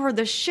like, "You covered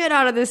the shit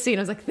out of this scene."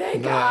 I was like,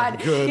 "Thank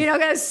God." Good. You know,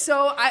 guys,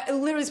 so I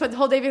literally spent the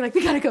whole day being like,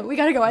 we gotta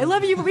go. I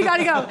love you, but we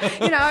gotta go.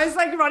 You know, I was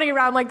like running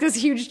around like this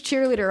huge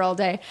cheerleader all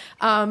day.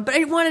 But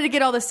I wanted to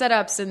get all the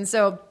setups. And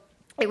so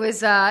it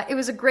was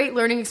a great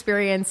learning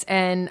experience,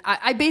 and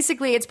I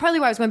basically, it's partly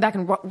why I was going back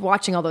and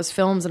watching all those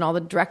films and all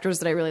the directors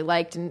that I really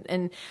liked,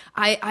 and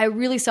I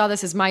really saw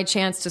this as my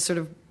chance to sort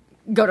of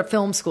go to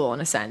film school in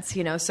a sense,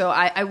 you know. So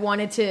I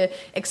wanted to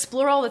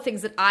explore all the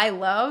things that I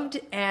loved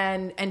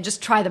and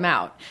just try them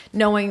out,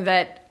 knowing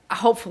that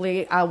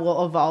hopefully I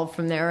will evolve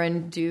from there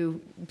and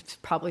do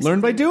probably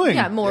Learn by something, doing.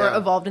 yeah, more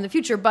evolved in the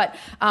future. But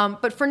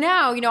for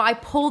now, you know, I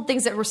pulled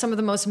things that were some of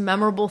the most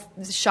memorable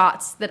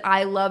shots that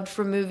I loved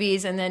from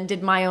movies, and then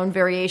did my own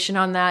variation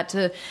on that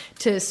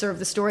to serve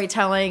the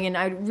storytelling. And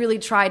I really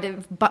tried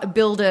to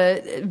build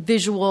a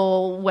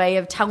visual way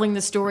of telling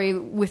the story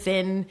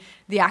within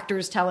the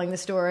actors telling the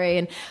story.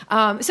 And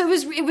so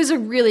it was a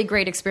really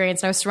great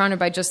experience. And I was surrounded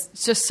by just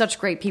such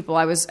great people.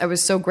 I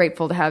was so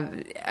grateful to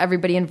have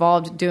everybody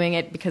involved doing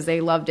it because they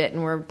loved it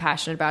and were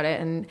passionate about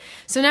it. And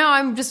so now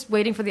I'm just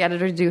waiting for the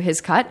editor to do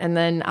his cut, and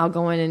then I'll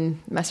go in and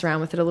mess around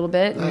with it a little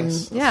bit.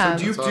 Nice. And, yeah.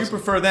 Do you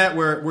prefer that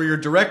where your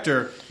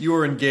director, you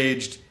are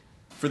engaged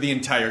for the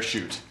entire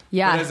shoot?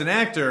 Yeah. But as an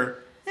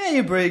actor,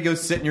 you break, go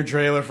sit in your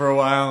trailer for a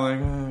while. Like,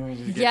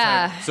 you get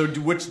tired. So,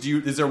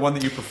 is there one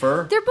that you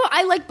prefer?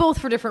 I like both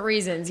for different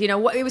reasons. You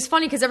know, it was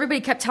funny because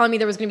everybody kept telling me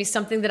there was going to be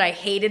something that I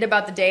hated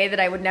about the day that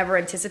I would never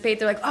anticipate.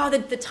 They're like, oh,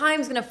 the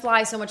time's going to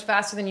fly so much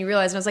faster than you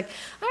realize. And I was like,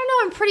 I don't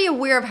know. I'm pretty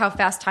aware of how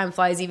fast time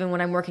flies, even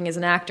when I'm working as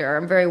an actor.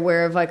 I'm very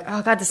aware of like,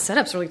 oh God, the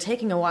setup's really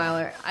taking a while.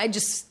 Or I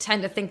just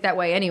tend to think that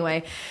way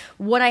anyway.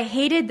 What I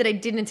hated that I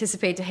didn't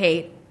anticipate to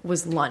hate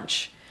was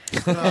lunch. You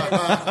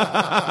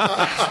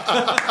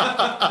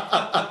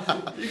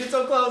get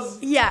so close.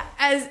 Yeah,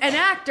 as an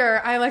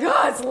actor, I'm like,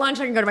 oh, it's lunch.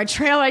 I can go to my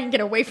trailer. I can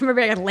get away from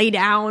everybody. I can lay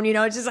down. You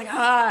know, it's just like,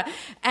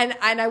 and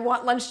I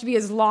want lunch to be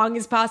as long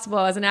as possible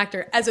as an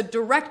actor. As a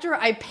director,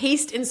 I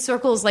paced in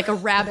circles like a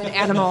rabid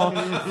animal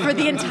for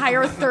the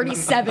entire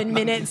 37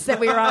 minutes that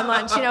we were on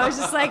lunch. You know, it's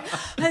just like,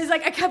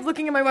 I kept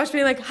looking at my watch,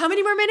 being like, how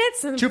many more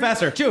minutes? And chew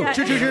faster. Chew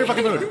your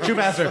fucking food. Chew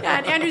faster. Yeah,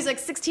 and Andrew's like,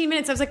 16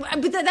 minutes. I was like,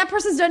 but that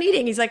person's done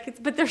eating. He's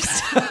like, but they're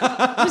still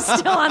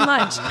on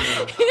lunch.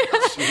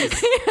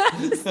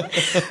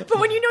 But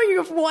when you know you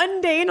have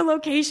one day in a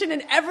location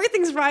and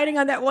everything's riding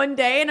on that one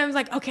day, and I was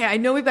like, okay, I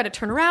know we've got to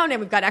turn around and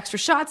we've got extra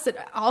shots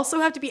that also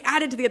have to be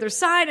added to the other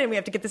side, and we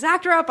have to get this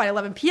actor up by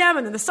 11 p.m.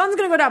 and then the sun's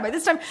going to go down by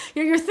this time.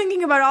 You know, you're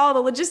thinking about all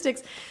the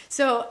logistics.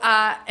 So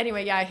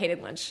anyway, yeah, I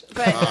hated lunch.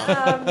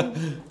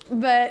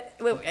 But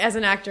as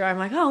an actor, I'm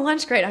like, oh,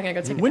 lunch, great. I'm going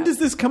to go take a When nap. does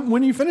this come?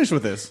 When are you finished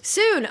with this?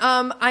 Soon.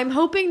 I'm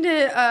hoping to,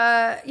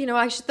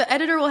 the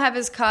editor will have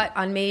his cut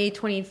on May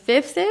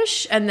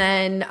 25th-ish, and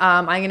then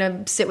I'm going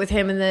to sit with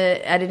him in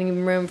the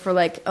editing room for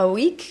like a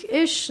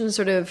week-ish and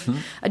sort of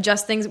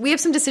adjust things. We have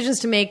some decisions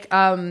to make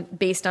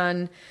based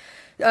on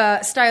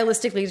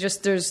stylistically,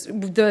 just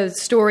the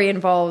story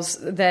involves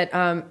that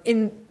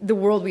in the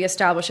world we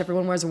establish,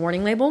 everyone wears a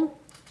warning label.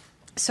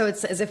 So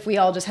it's as if we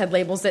all just had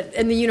labels that,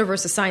 and the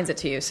universe assigns it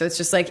to you. So it's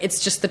just like,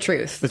 it's just the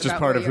truth. It's just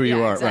part of who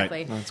you are, exactly.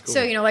 Right? That's cool.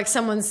 So, like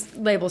someone's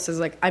label says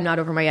like, I'm not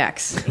over my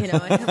ex,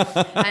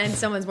 and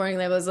someone's warning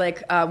label is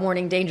like,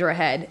 warning, danger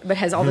ahead, but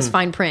has all this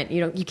fine print.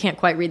 You can't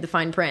quite read the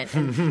fine print.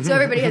 And so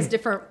everybody has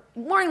different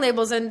warning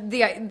labels, and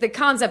the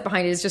concept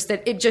behind it is just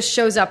that it just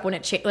shows up when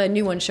a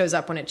new one shows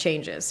up when it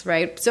changes,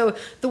 right? So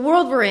the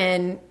world we're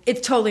in,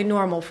 it's totally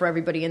normal for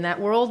everybody in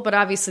that world, but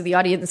obviously the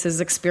audience is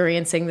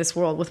experiencing this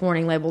world with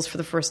warning labels for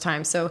the first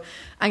time. So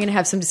I'm going to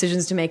have some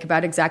decisions to make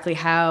about exactly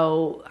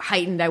how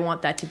heightened I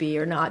want that to be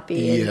or not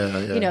be.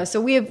 And,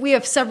 so we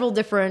have several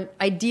different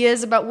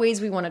ideas about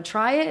ways we want to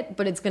try it,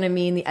 but it's going to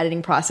mean the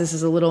editing process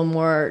is a little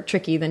more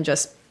tricky than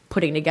just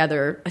putting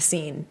together a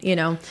scene,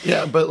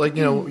 Yeah, but with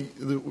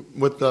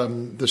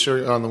the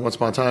show on the Once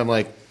Upon a Time,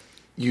 like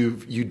you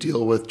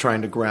deal with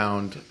trying to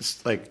ground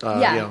like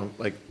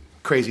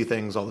crazy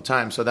things all the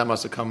time. So that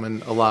must have come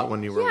in a lot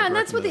when you were and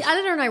that's what the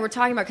editor and I were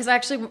talking about, because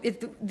actually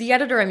the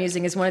editor I'm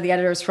using is one of the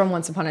editors from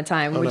Once Upon a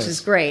Time, which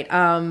is great.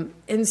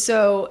 And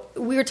so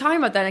we were talking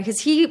about that, because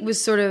he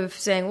was sort of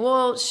saying,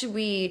 well, should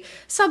we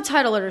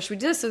subtitle it or should we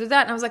do this or do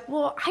that? And I was like,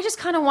 well, I just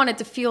kind of want it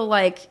to feel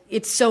like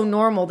it's so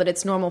normal that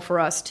it's normal for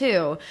us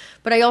too.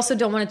 But I also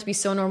don't want it to be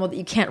so normal that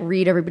you can't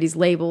read everybody's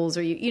labels,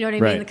 or you know what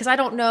I mean? Because I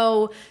don't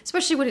know,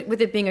 especially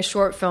with it being a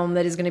short film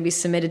that is going to be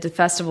submitted to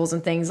festivals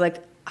and things,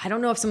 like I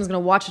don't know if someone's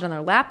going to watch it on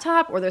their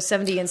laptop or their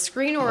 70-inch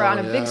screen or on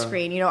a big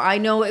screen. I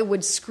know it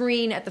would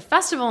screen at the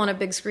festival on a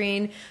big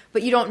screen,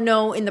 but you don't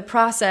know in the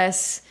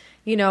process,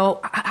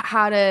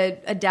 how to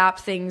adapt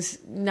things,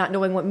 not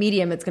knowing what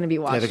medium it's going to be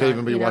watched on. Yeah, they could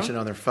even be watching it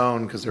on their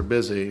phone because they're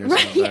busy. Or right,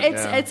 something like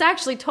that. It's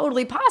actually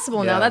totally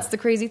possible now. That's the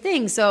crazy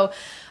thing. So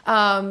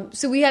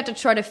we have to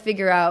try to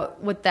figure out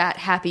what that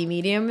happy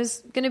medium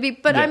is going to be.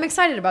 But I'm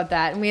excited about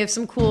that, and we have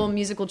some cool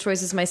musical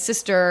choices. My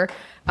sister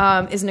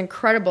is an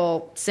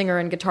incredible singer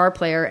and guitar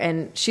player,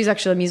 and she's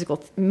actually a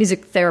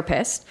music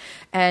therapist.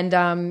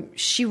 And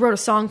she wrote a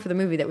song for the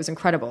movie that was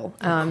incredible.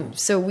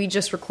 So we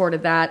just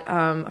recorded that.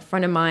 A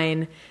friend of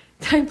mine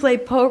that I play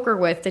poker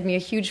with did me a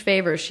huge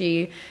favor.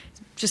 She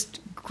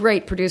just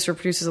great producer,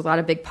 produces a lot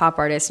of big pop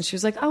artists, and she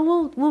was like,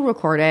 oh, we'll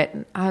record it.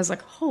 And I was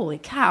like, holy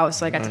cow.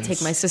 So I got to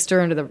take my sister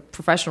into the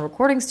professional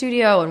recording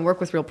studio and work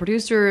with real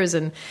producers,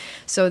 and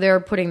so they're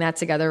putting that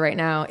together right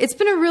now. It's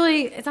been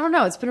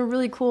it's been a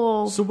really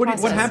cool So what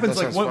happens,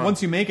 like,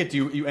 once you make it,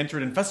 do you enter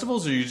it in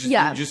festivals, or you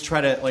just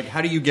try to, like,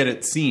 how do you get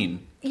it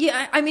seen?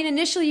 Yeah, I mean,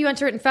 initially you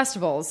enter it in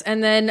festivals,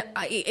 and then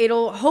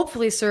it'll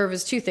hopefully serve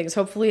as two things.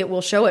 Hopefully it will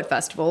show at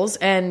festivals,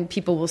 and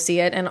people will see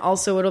it, and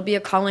also it'll be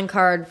a calling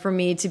card for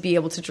me to be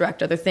able to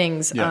direct other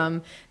things. Yeah.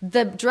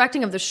 The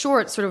directing of the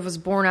short sort of was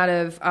born out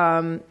of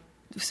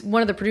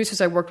one of the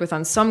producers I worked with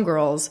on Some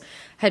Girls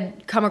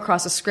had come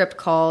across a script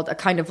called A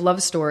Kind of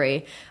Love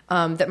Story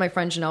that my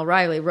friend Janelle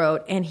Riley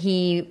wrote, and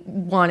he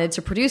wanted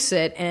to produce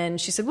it. And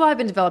she said, well, I've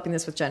been developing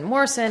this with Jen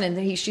Morrison.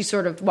 And she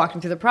sort of walked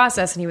him through the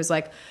process, and he was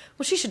like,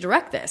 well, she should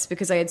direct this,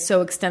 because I had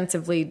so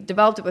extensively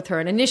developed it with her.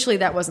 And initially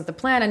that wasn't the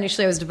plan.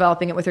 Initially I was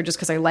developing it with her just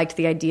because I liked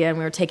the idea, and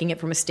we were taking it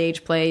from a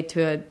stage play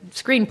to a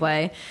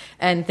screenplay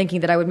and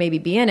thinking that I would maybe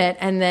be in it.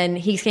 And then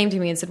he came to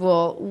me and said,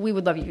 well, we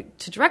would love you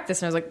to direct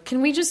this. And I was like,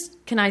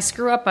 can I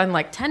screw up on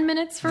like 10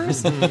 minutes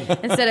first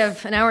instead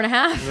of an hour and a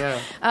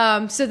half.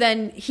 Yeah. So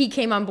then he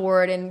came on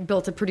board and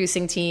built a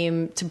producing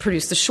team to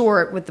produce the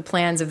short with the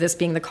plans of this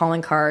being the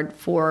calling card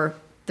for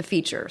the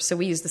feature. So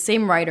we used the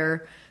same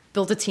writer,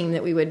 built a team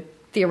that we would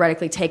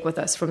theoretically take with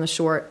us from the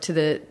short to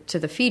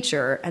the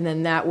feature, and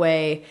then that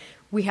way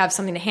we have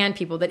something to hand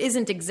people that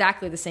isn't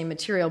exactly the same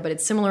material, but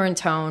it's similar in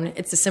tone,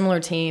 it's a similar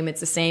team, it's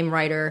the same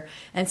writer,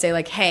 and say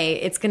like, hey,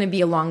 it's going to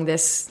be along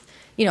this,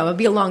 it'll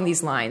be along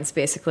these lines,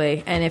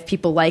 basically. And if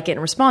people like it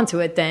and respond to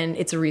it, then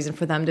it's a reason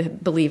for them to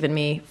believe in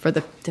me for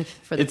the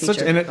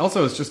feature. And it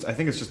also is just, I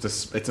think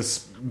it's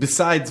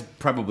besides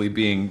probably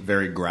being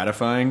very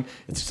gratifying,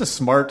 it's just a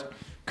smart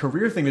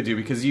career thing to do,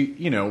 because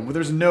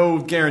there's no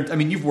guarantee. I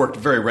mean, you've worked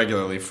very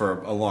regularly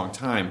for a long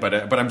time, but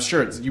I'm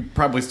sure you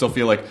probably still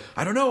feel like,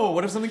 I don't know,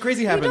 what if something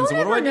crazy happens? You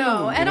don't what do I ever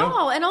know do? at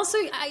all. And also,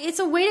 it's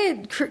a way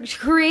to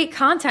create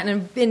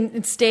content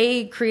and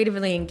stay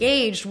creatively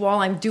engaged while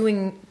I'm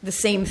doing the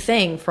same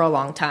thing for a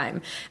long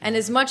time. And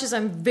as much as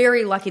I'm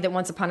very lucky that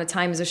Once Upon a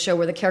Time is a show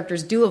where the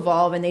characters do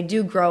evolve and they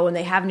do grow and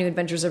they have new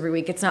adventures every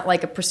week, it's not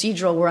like a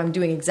procedural where I'm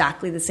doing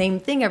exactly the same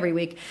thing every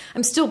week.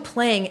 I'm still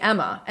playing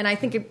Emma, and I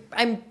think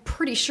I'm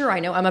pretty sure I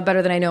know Emma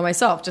better than I know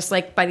myself. Just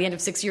like by the end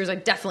of 6 years, I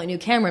definitely knew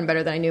Cameron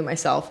better than I knew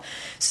myself.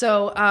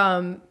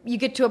 So you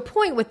get to a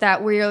point with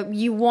that where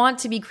you want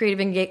to be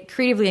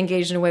creatively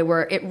engaged in a way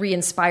where it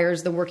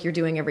re-inspires the work you're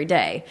doing every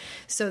day.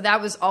 So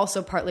that was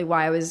also partly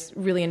why I was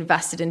really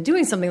invested in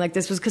doing something like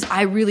this, was because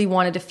I really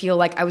wanted to feel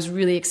like I was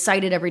really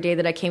excited every day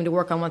that I came to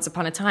work on Once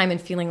Upon a Time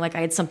and feeling like I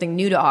had something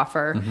new to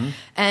offer. Mm-hmm.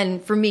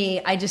 And for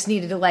me, I just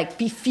needed to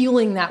be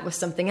feeling that with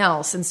something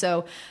else. And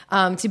so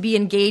to be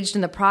engaged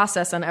in the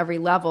process on every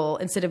level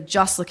instead of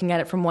just looking at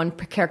it from one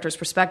character's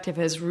perspective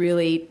has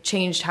really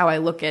changed how I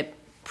look at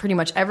pretty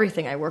much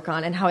everything I work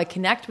on, and how I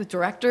connect with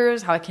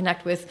directors, how I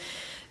connect with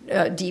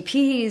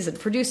DPs and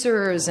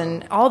producers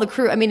and all the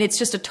crew. I mean, it's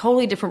just a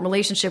totally different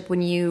relationship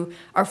when you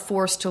are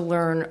forced to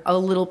learn a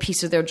little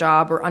piece of their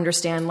job or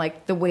understand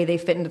the way they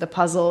fit into the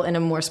puzzle in a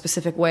more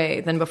specific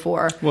way than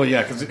before. Well,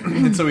 yeah, because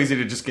it's so easy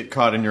to just get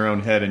caught in your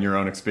own head and your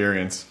own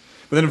experience.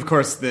 But then, of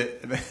course,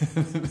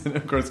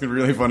 it's gonna be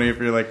really funny if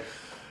you're like,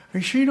 are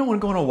you sure you don't want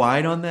to go on a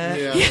wide on that?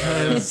 Yeah.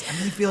 Because I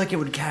really feel like it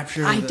would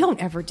capture. I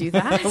don't ever do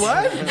that.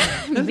 What?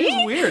 That's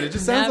just weird. It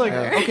just sounds like,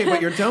 okay,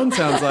 but your tone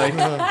sounds like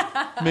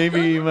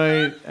maybe you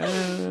might.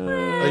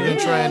 Are you going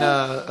to try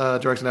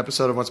and direct an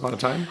episode of Once Upon a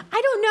Time?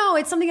 I don't know.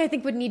 It's something I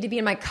think would need to be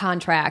in my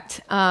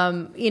contract.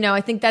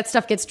 I think that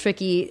stuff gets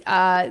tricky.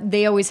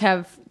 They always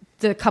have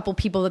the couple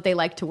people that they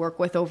like to work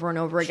with over and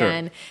over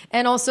again. Sure.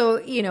 And also,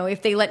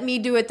 if they let me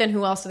do it, then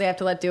who else do they have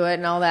to let do it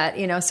and all that,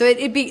 So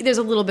there's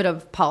a little bit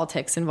of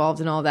politics involved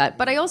in all that.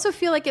 But I also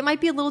feel like it might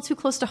be a little too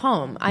close to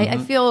home. Mm-hmm.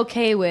 I feel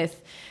okay with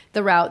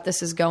the route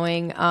this is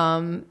going.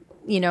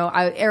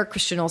 Eric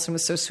Christian Olsen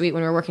was so sweet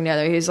when we were working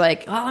together. He was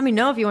like, oh, let me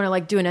know if you want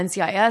to do an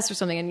NCIS or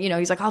something. And,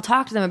 he's like, I'll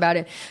talk to them about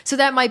it. So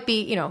that might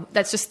be,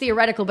 that's just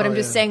theoretical, but I'm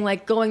just saying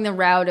going the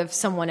route of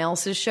someone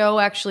else's show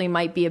actually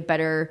might be a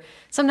better,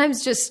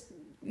 sometimes just,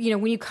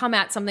 when you come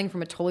at something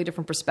from a totally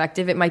different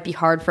perspective, it might be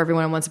hard for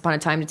everyone on Once Upon a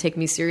Time to take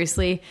me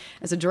seriously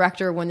as a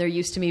director when they're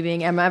used to me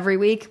being Emma every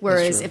week.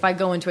 Whereas if I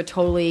go into a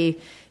totally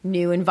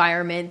new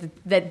environment,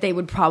 that they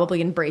would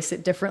probably embrace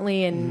it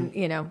differently. And,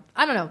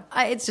 I don't know.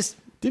 It's just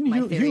Didn't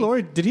Hugh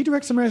Laurie, did he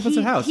direct Samurai Fence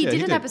House? He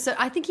did an episode.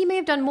 I think he may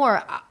have done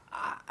more.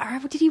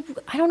 Did he?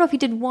 I don't know if he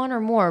did one or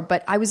more,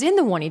 but I was in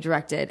the one he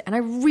directed, and I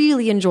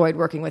really enjoyed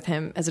working with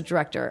him as a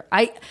director.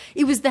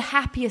 It was the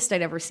happiest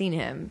I'd ever seen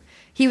him.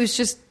 He was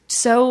just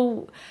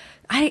so,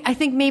 I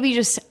think maybe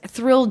just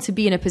thrilled to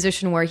be in a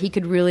position where he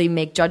could really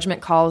make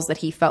judgment calls that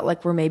he felt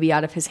like were maybe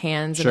out of his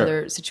hands in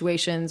other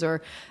situations,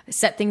 or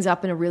set things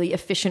up in a really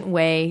efficient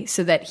way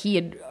so that he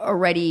had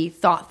already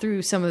thought through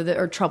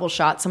or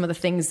troubleshot some of the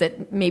things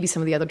that maybe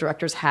some of the other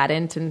directors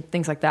hadn't, and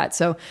things like that.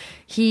 So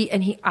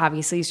he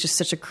obviously is just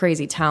such a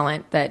crazy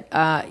talent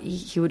that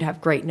he would have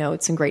great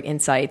notes and great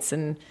insights.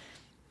 And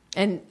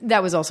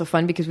that was also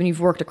fun because when you've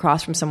worked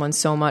across from someone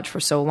so much for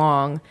so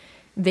long,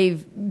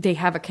 they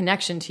have a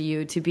connection to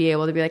you to be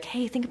able to be like,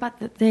 hey, think about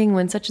the thing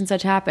when such and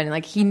such happened.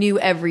 And he knew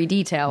every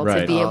detail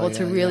to be able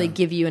to really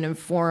give you an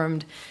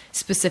informed,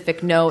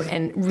 specific note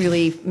and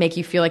really make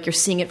you feel like you're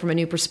seeing it from a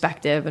new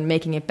perspective and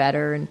making it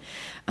better.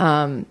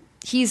 And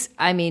he's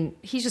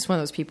just one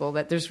of those people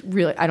that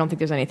I don't think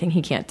there's anything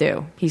he can't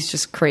do. He's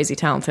just crazy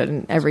talented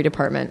in every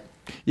department.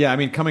 Yeah,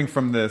 coming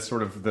from the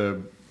sort of the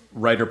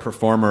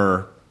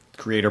writer-performer,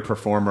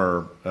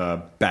 creator-performer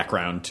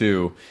background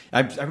too,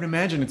 I would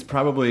imagine it's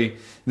probably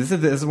this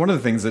is one of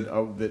the things that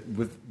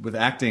with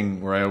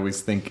acting where I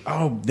always think,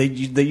 they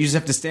just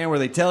have to stand where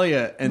they tell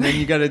you, and then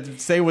you got to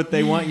say what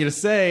they want you to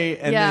say,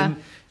 and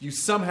then you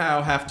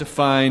somehow have to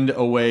find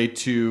a way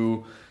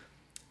to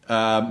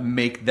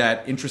make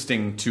that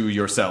interesting to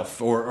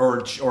yourself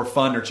or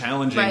fun or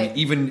challenging,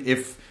 even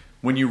if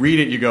when you read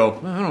it, you go,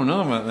 I don't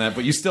know about that,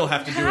 but you still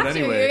have to do it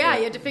anyway. Yeah,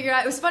 you have to figure it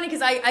out. It was funny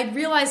because I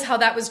realized how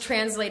that was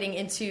translating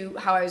into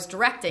how I was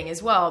directing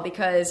as well,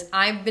 because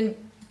I've been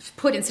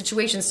put in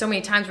situations so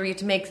many times where you have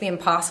to make the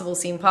impossible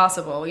seem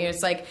possible. You know,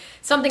 it's like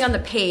something on the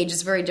page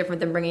is very different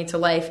than bringing it to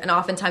life. And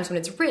oftentimes when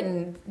it's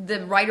written,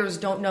 the writers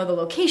don't know the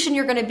location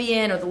you're going to be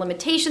in or the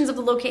limitations of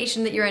the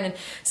location that you're in. And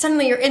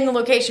suddenly you're in the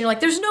location. You're like,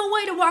 there's no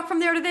way to walk from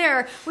there to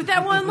there with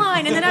that one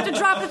line, and then I have to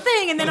drop the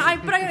thing. And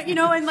then you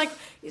know, and like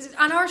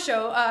on our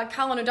show,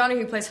 Colin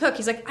O'Donoghue, who plays Hook,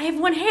 he's like, I have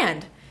one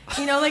hand.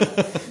 You know, like,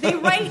 they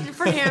write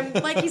for him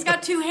like he's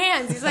got two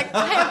hands. He's like,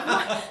 I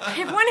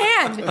have one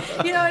hand.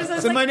 You know, so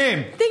it's in my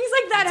name. Things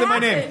like that happen. In my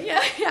name.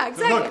 Yeah,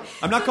 exactly. Look,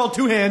 I'm not called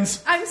two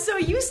hands. I'm so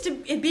used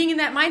to it being in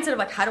that mindset of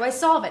like, how do I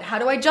solve it? How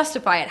do I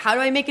justify it? How do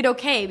I make it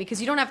okay?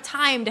 Because you don't have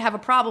time to have a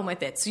problem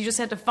with it. So you just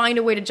have to find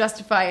a way to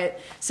justify it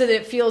so that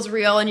it feels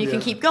real and you can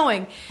keep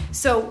going.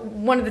 So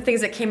one of the things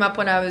that came up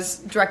when I was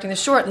directing the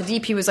short, the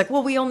DP was like,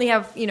 well, we only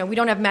have, you know, we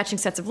don't have matching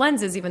sets of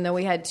lenses, even though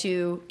we had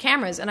 2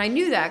 cameras. And I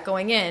knew that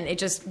going in. It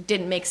just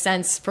didn't make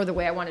sense for the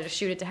way I wanted to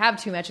shoot it to have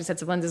 2 matching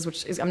sets of lenses,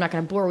 which is, I'm not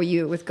going to bore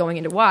you with going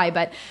into why,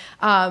 but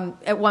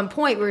at one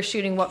point we were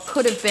shooting what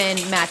could have been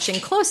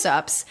matching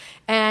close-ups,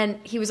 and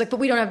he was like,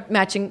 but we don't have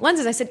matching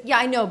lenses. I said, yeah,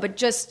 I know, but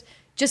just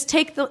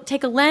take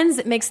a lens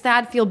that makes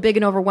Thad feel big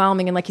and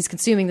overwhelming and like he's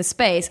consuming the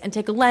space, and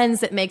take a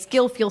lens that makes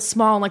Gil feel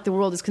small and like the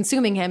world is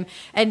consuming him,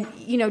 and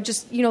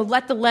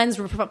let the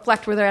lens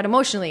reflect where they're at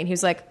emotionally. And he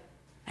was like,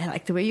 I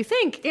like the way you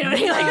think, you know.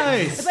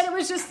 Nice. But it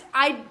was just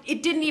I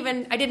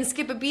didn't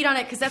skip a beat on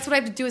it because that's what I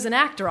have to do as an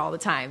actor all the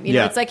time. You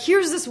know, it's like,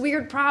 here's this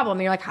weird problem.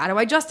 And you're like, how do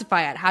I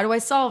justify it? How do I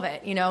solve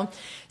it? You know,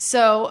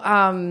 so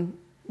I don't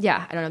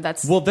know.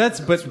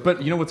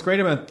 But you know what's great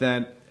about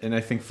that, and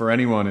I think for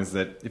anyone, is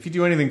that if you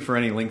do anything for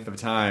any length of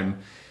time,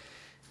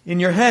 in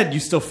your head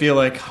you still feel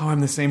like, oh, I'm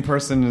the same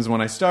person as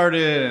when I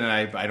started, and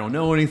I don't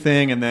know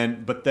anything,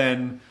 but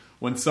then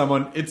when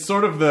someone, it's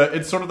sort of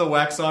the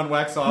wax on,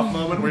 wax off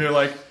moment where you're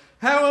like,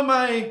 how am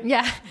I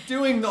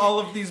doing all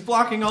of these,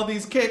 blocking all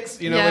these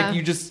kicks? You know, like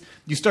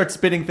you start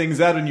spitting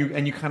things out, and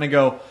you kind of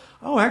go,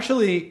 oh,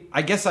 actually,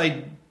 I guess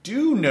I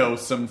do know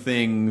some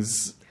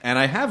things, and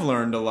I have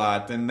learned a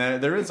lot, and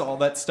there is all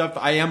that stuff.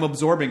 I am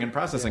absorbing and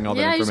processing all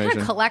that information. Yeah, you just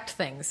kind of collect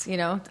things, you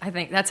know? I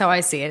think that's how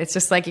I see it. It's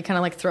just like you kind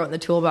of like throw it in the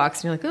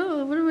toolbox, and you're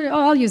like,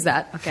 I'll use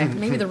that. Okay,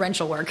 maybe the wrench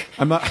will work.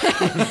 I'm not.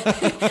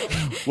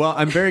 Well,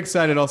 I'm very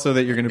excited also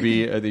that you're going to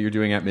be that you're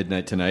doing At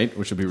Midnight tonight,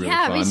 which will be really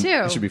fun. Yeah, me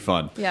too. It should be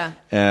fun. Yeah.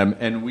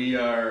 And we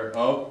are.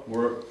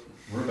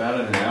 We're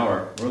about at an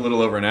hour. We're a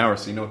little over an hour.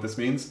 So you know what this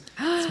means?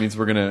 This means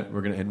we're gonna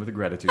end with a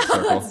gratitude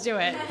circle. Let's do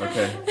it.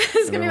 Okay. This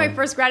is gonna be my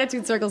first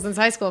gratitude circle since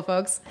high school,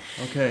 folks.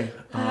 Okay.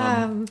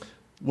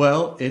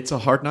 Well, it's a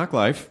hard knock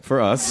life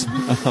for us.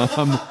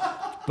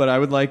 But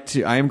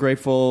I am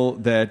grateful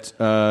that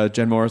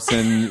Jen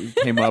Morrison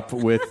came up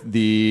with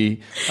the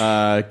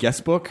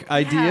guest book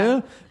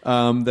idea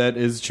that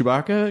is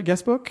Chewbacca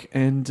guest book,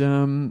 and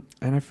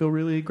I feel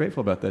really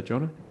grateful about that,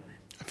 Jonah.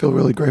 I feel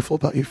really grateful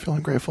about you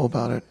feeling grateful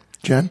about it.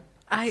 Jen?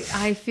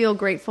 I feel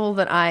grateful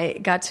that I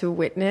got to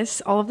witness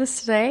all of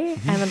this today,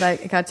 and that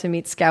I got to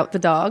meet Scout the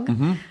dog,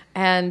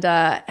 and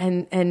that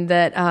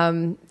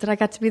I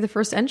got to be the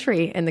first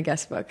entry in the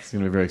guest book. It's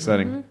going to be very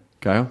exciting.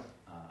 Kyle?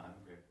 I'm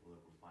grateful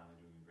that we're finally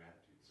doing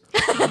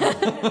a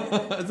gratitude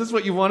circle. Is this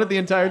what you wanted the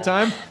entire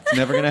time? It's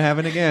never going to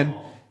happen again.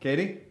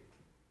 Katie?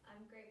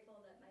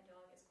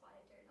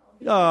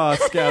 Oh,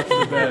 Scout's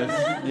the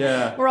best.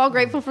 Yeah. We're all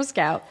grateful for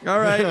Scout.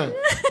 All right.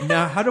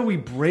 Now, how do we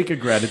break a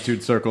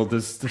gratitude circle?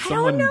 Does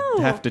someone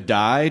have to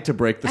die to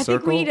break the circle? I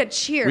think we need a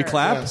cheer. We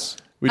clap? Yes.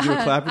 We do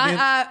a clap again?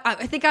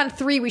 I think on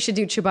 3 we should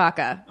do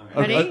Chewbacca.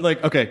 Ready?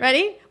 Okay.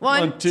 Ready?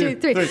 1, 2,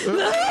 3.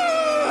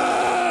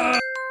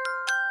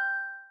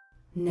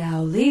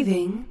 Now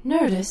leaving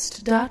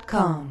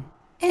Nerdist.com.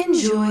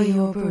 Enjoy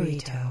your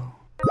burrito.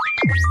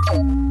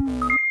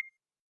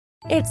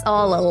 It's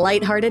all a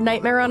lighthearted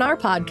nightmare on our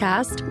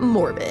podcast,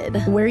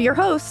 Morbid. We're your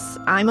hosts.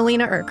 I'm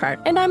Alina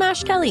Urquhart. And I'm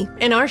Ash Kelly.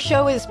 And our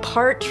show is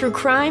part true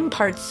crime,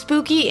 part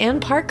spooky,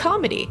 and part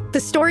comedy. The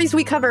stories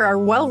we cover are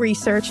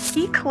well-researched.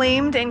 He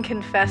claimed and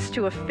confessed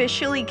to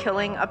officially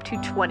killing up to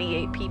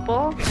 28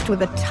 people.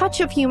 With a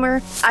touch of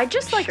humor. I'd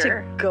just like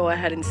to go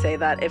ahead and say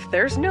that if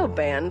there's no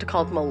band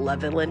called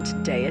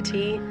Malevolent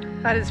Deity,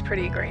 that is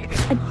pretty great.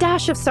 A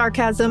dash of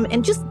sarcasm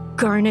and just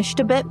garnished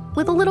a bit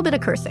with a little bit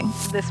of cursing.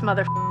 This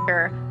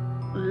motherfucker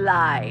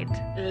lied.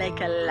 Like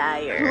a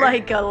liar.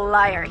 Like a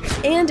liar.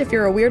 And if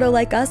you're a weirdo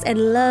like us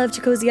and love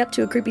to cozy up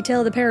to a creepy tale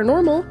of the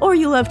paranormal, or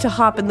you love to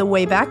hop in the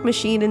Wayback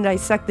Machine and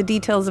dissect the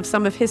details of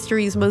some of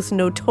history's most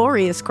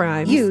notorious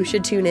crimes, you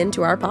should tune in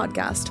to our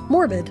podcast,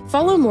 Morbid.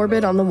 Follow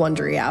Morbid on the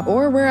Wondery app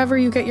or wherever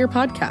you get your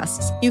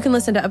podcasts. You can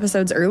listen to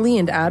episodes early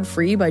and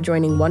ad-free by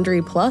joining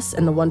Wondery Plus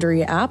in the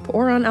Wondery app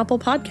or on Apple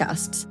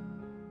Podcasts.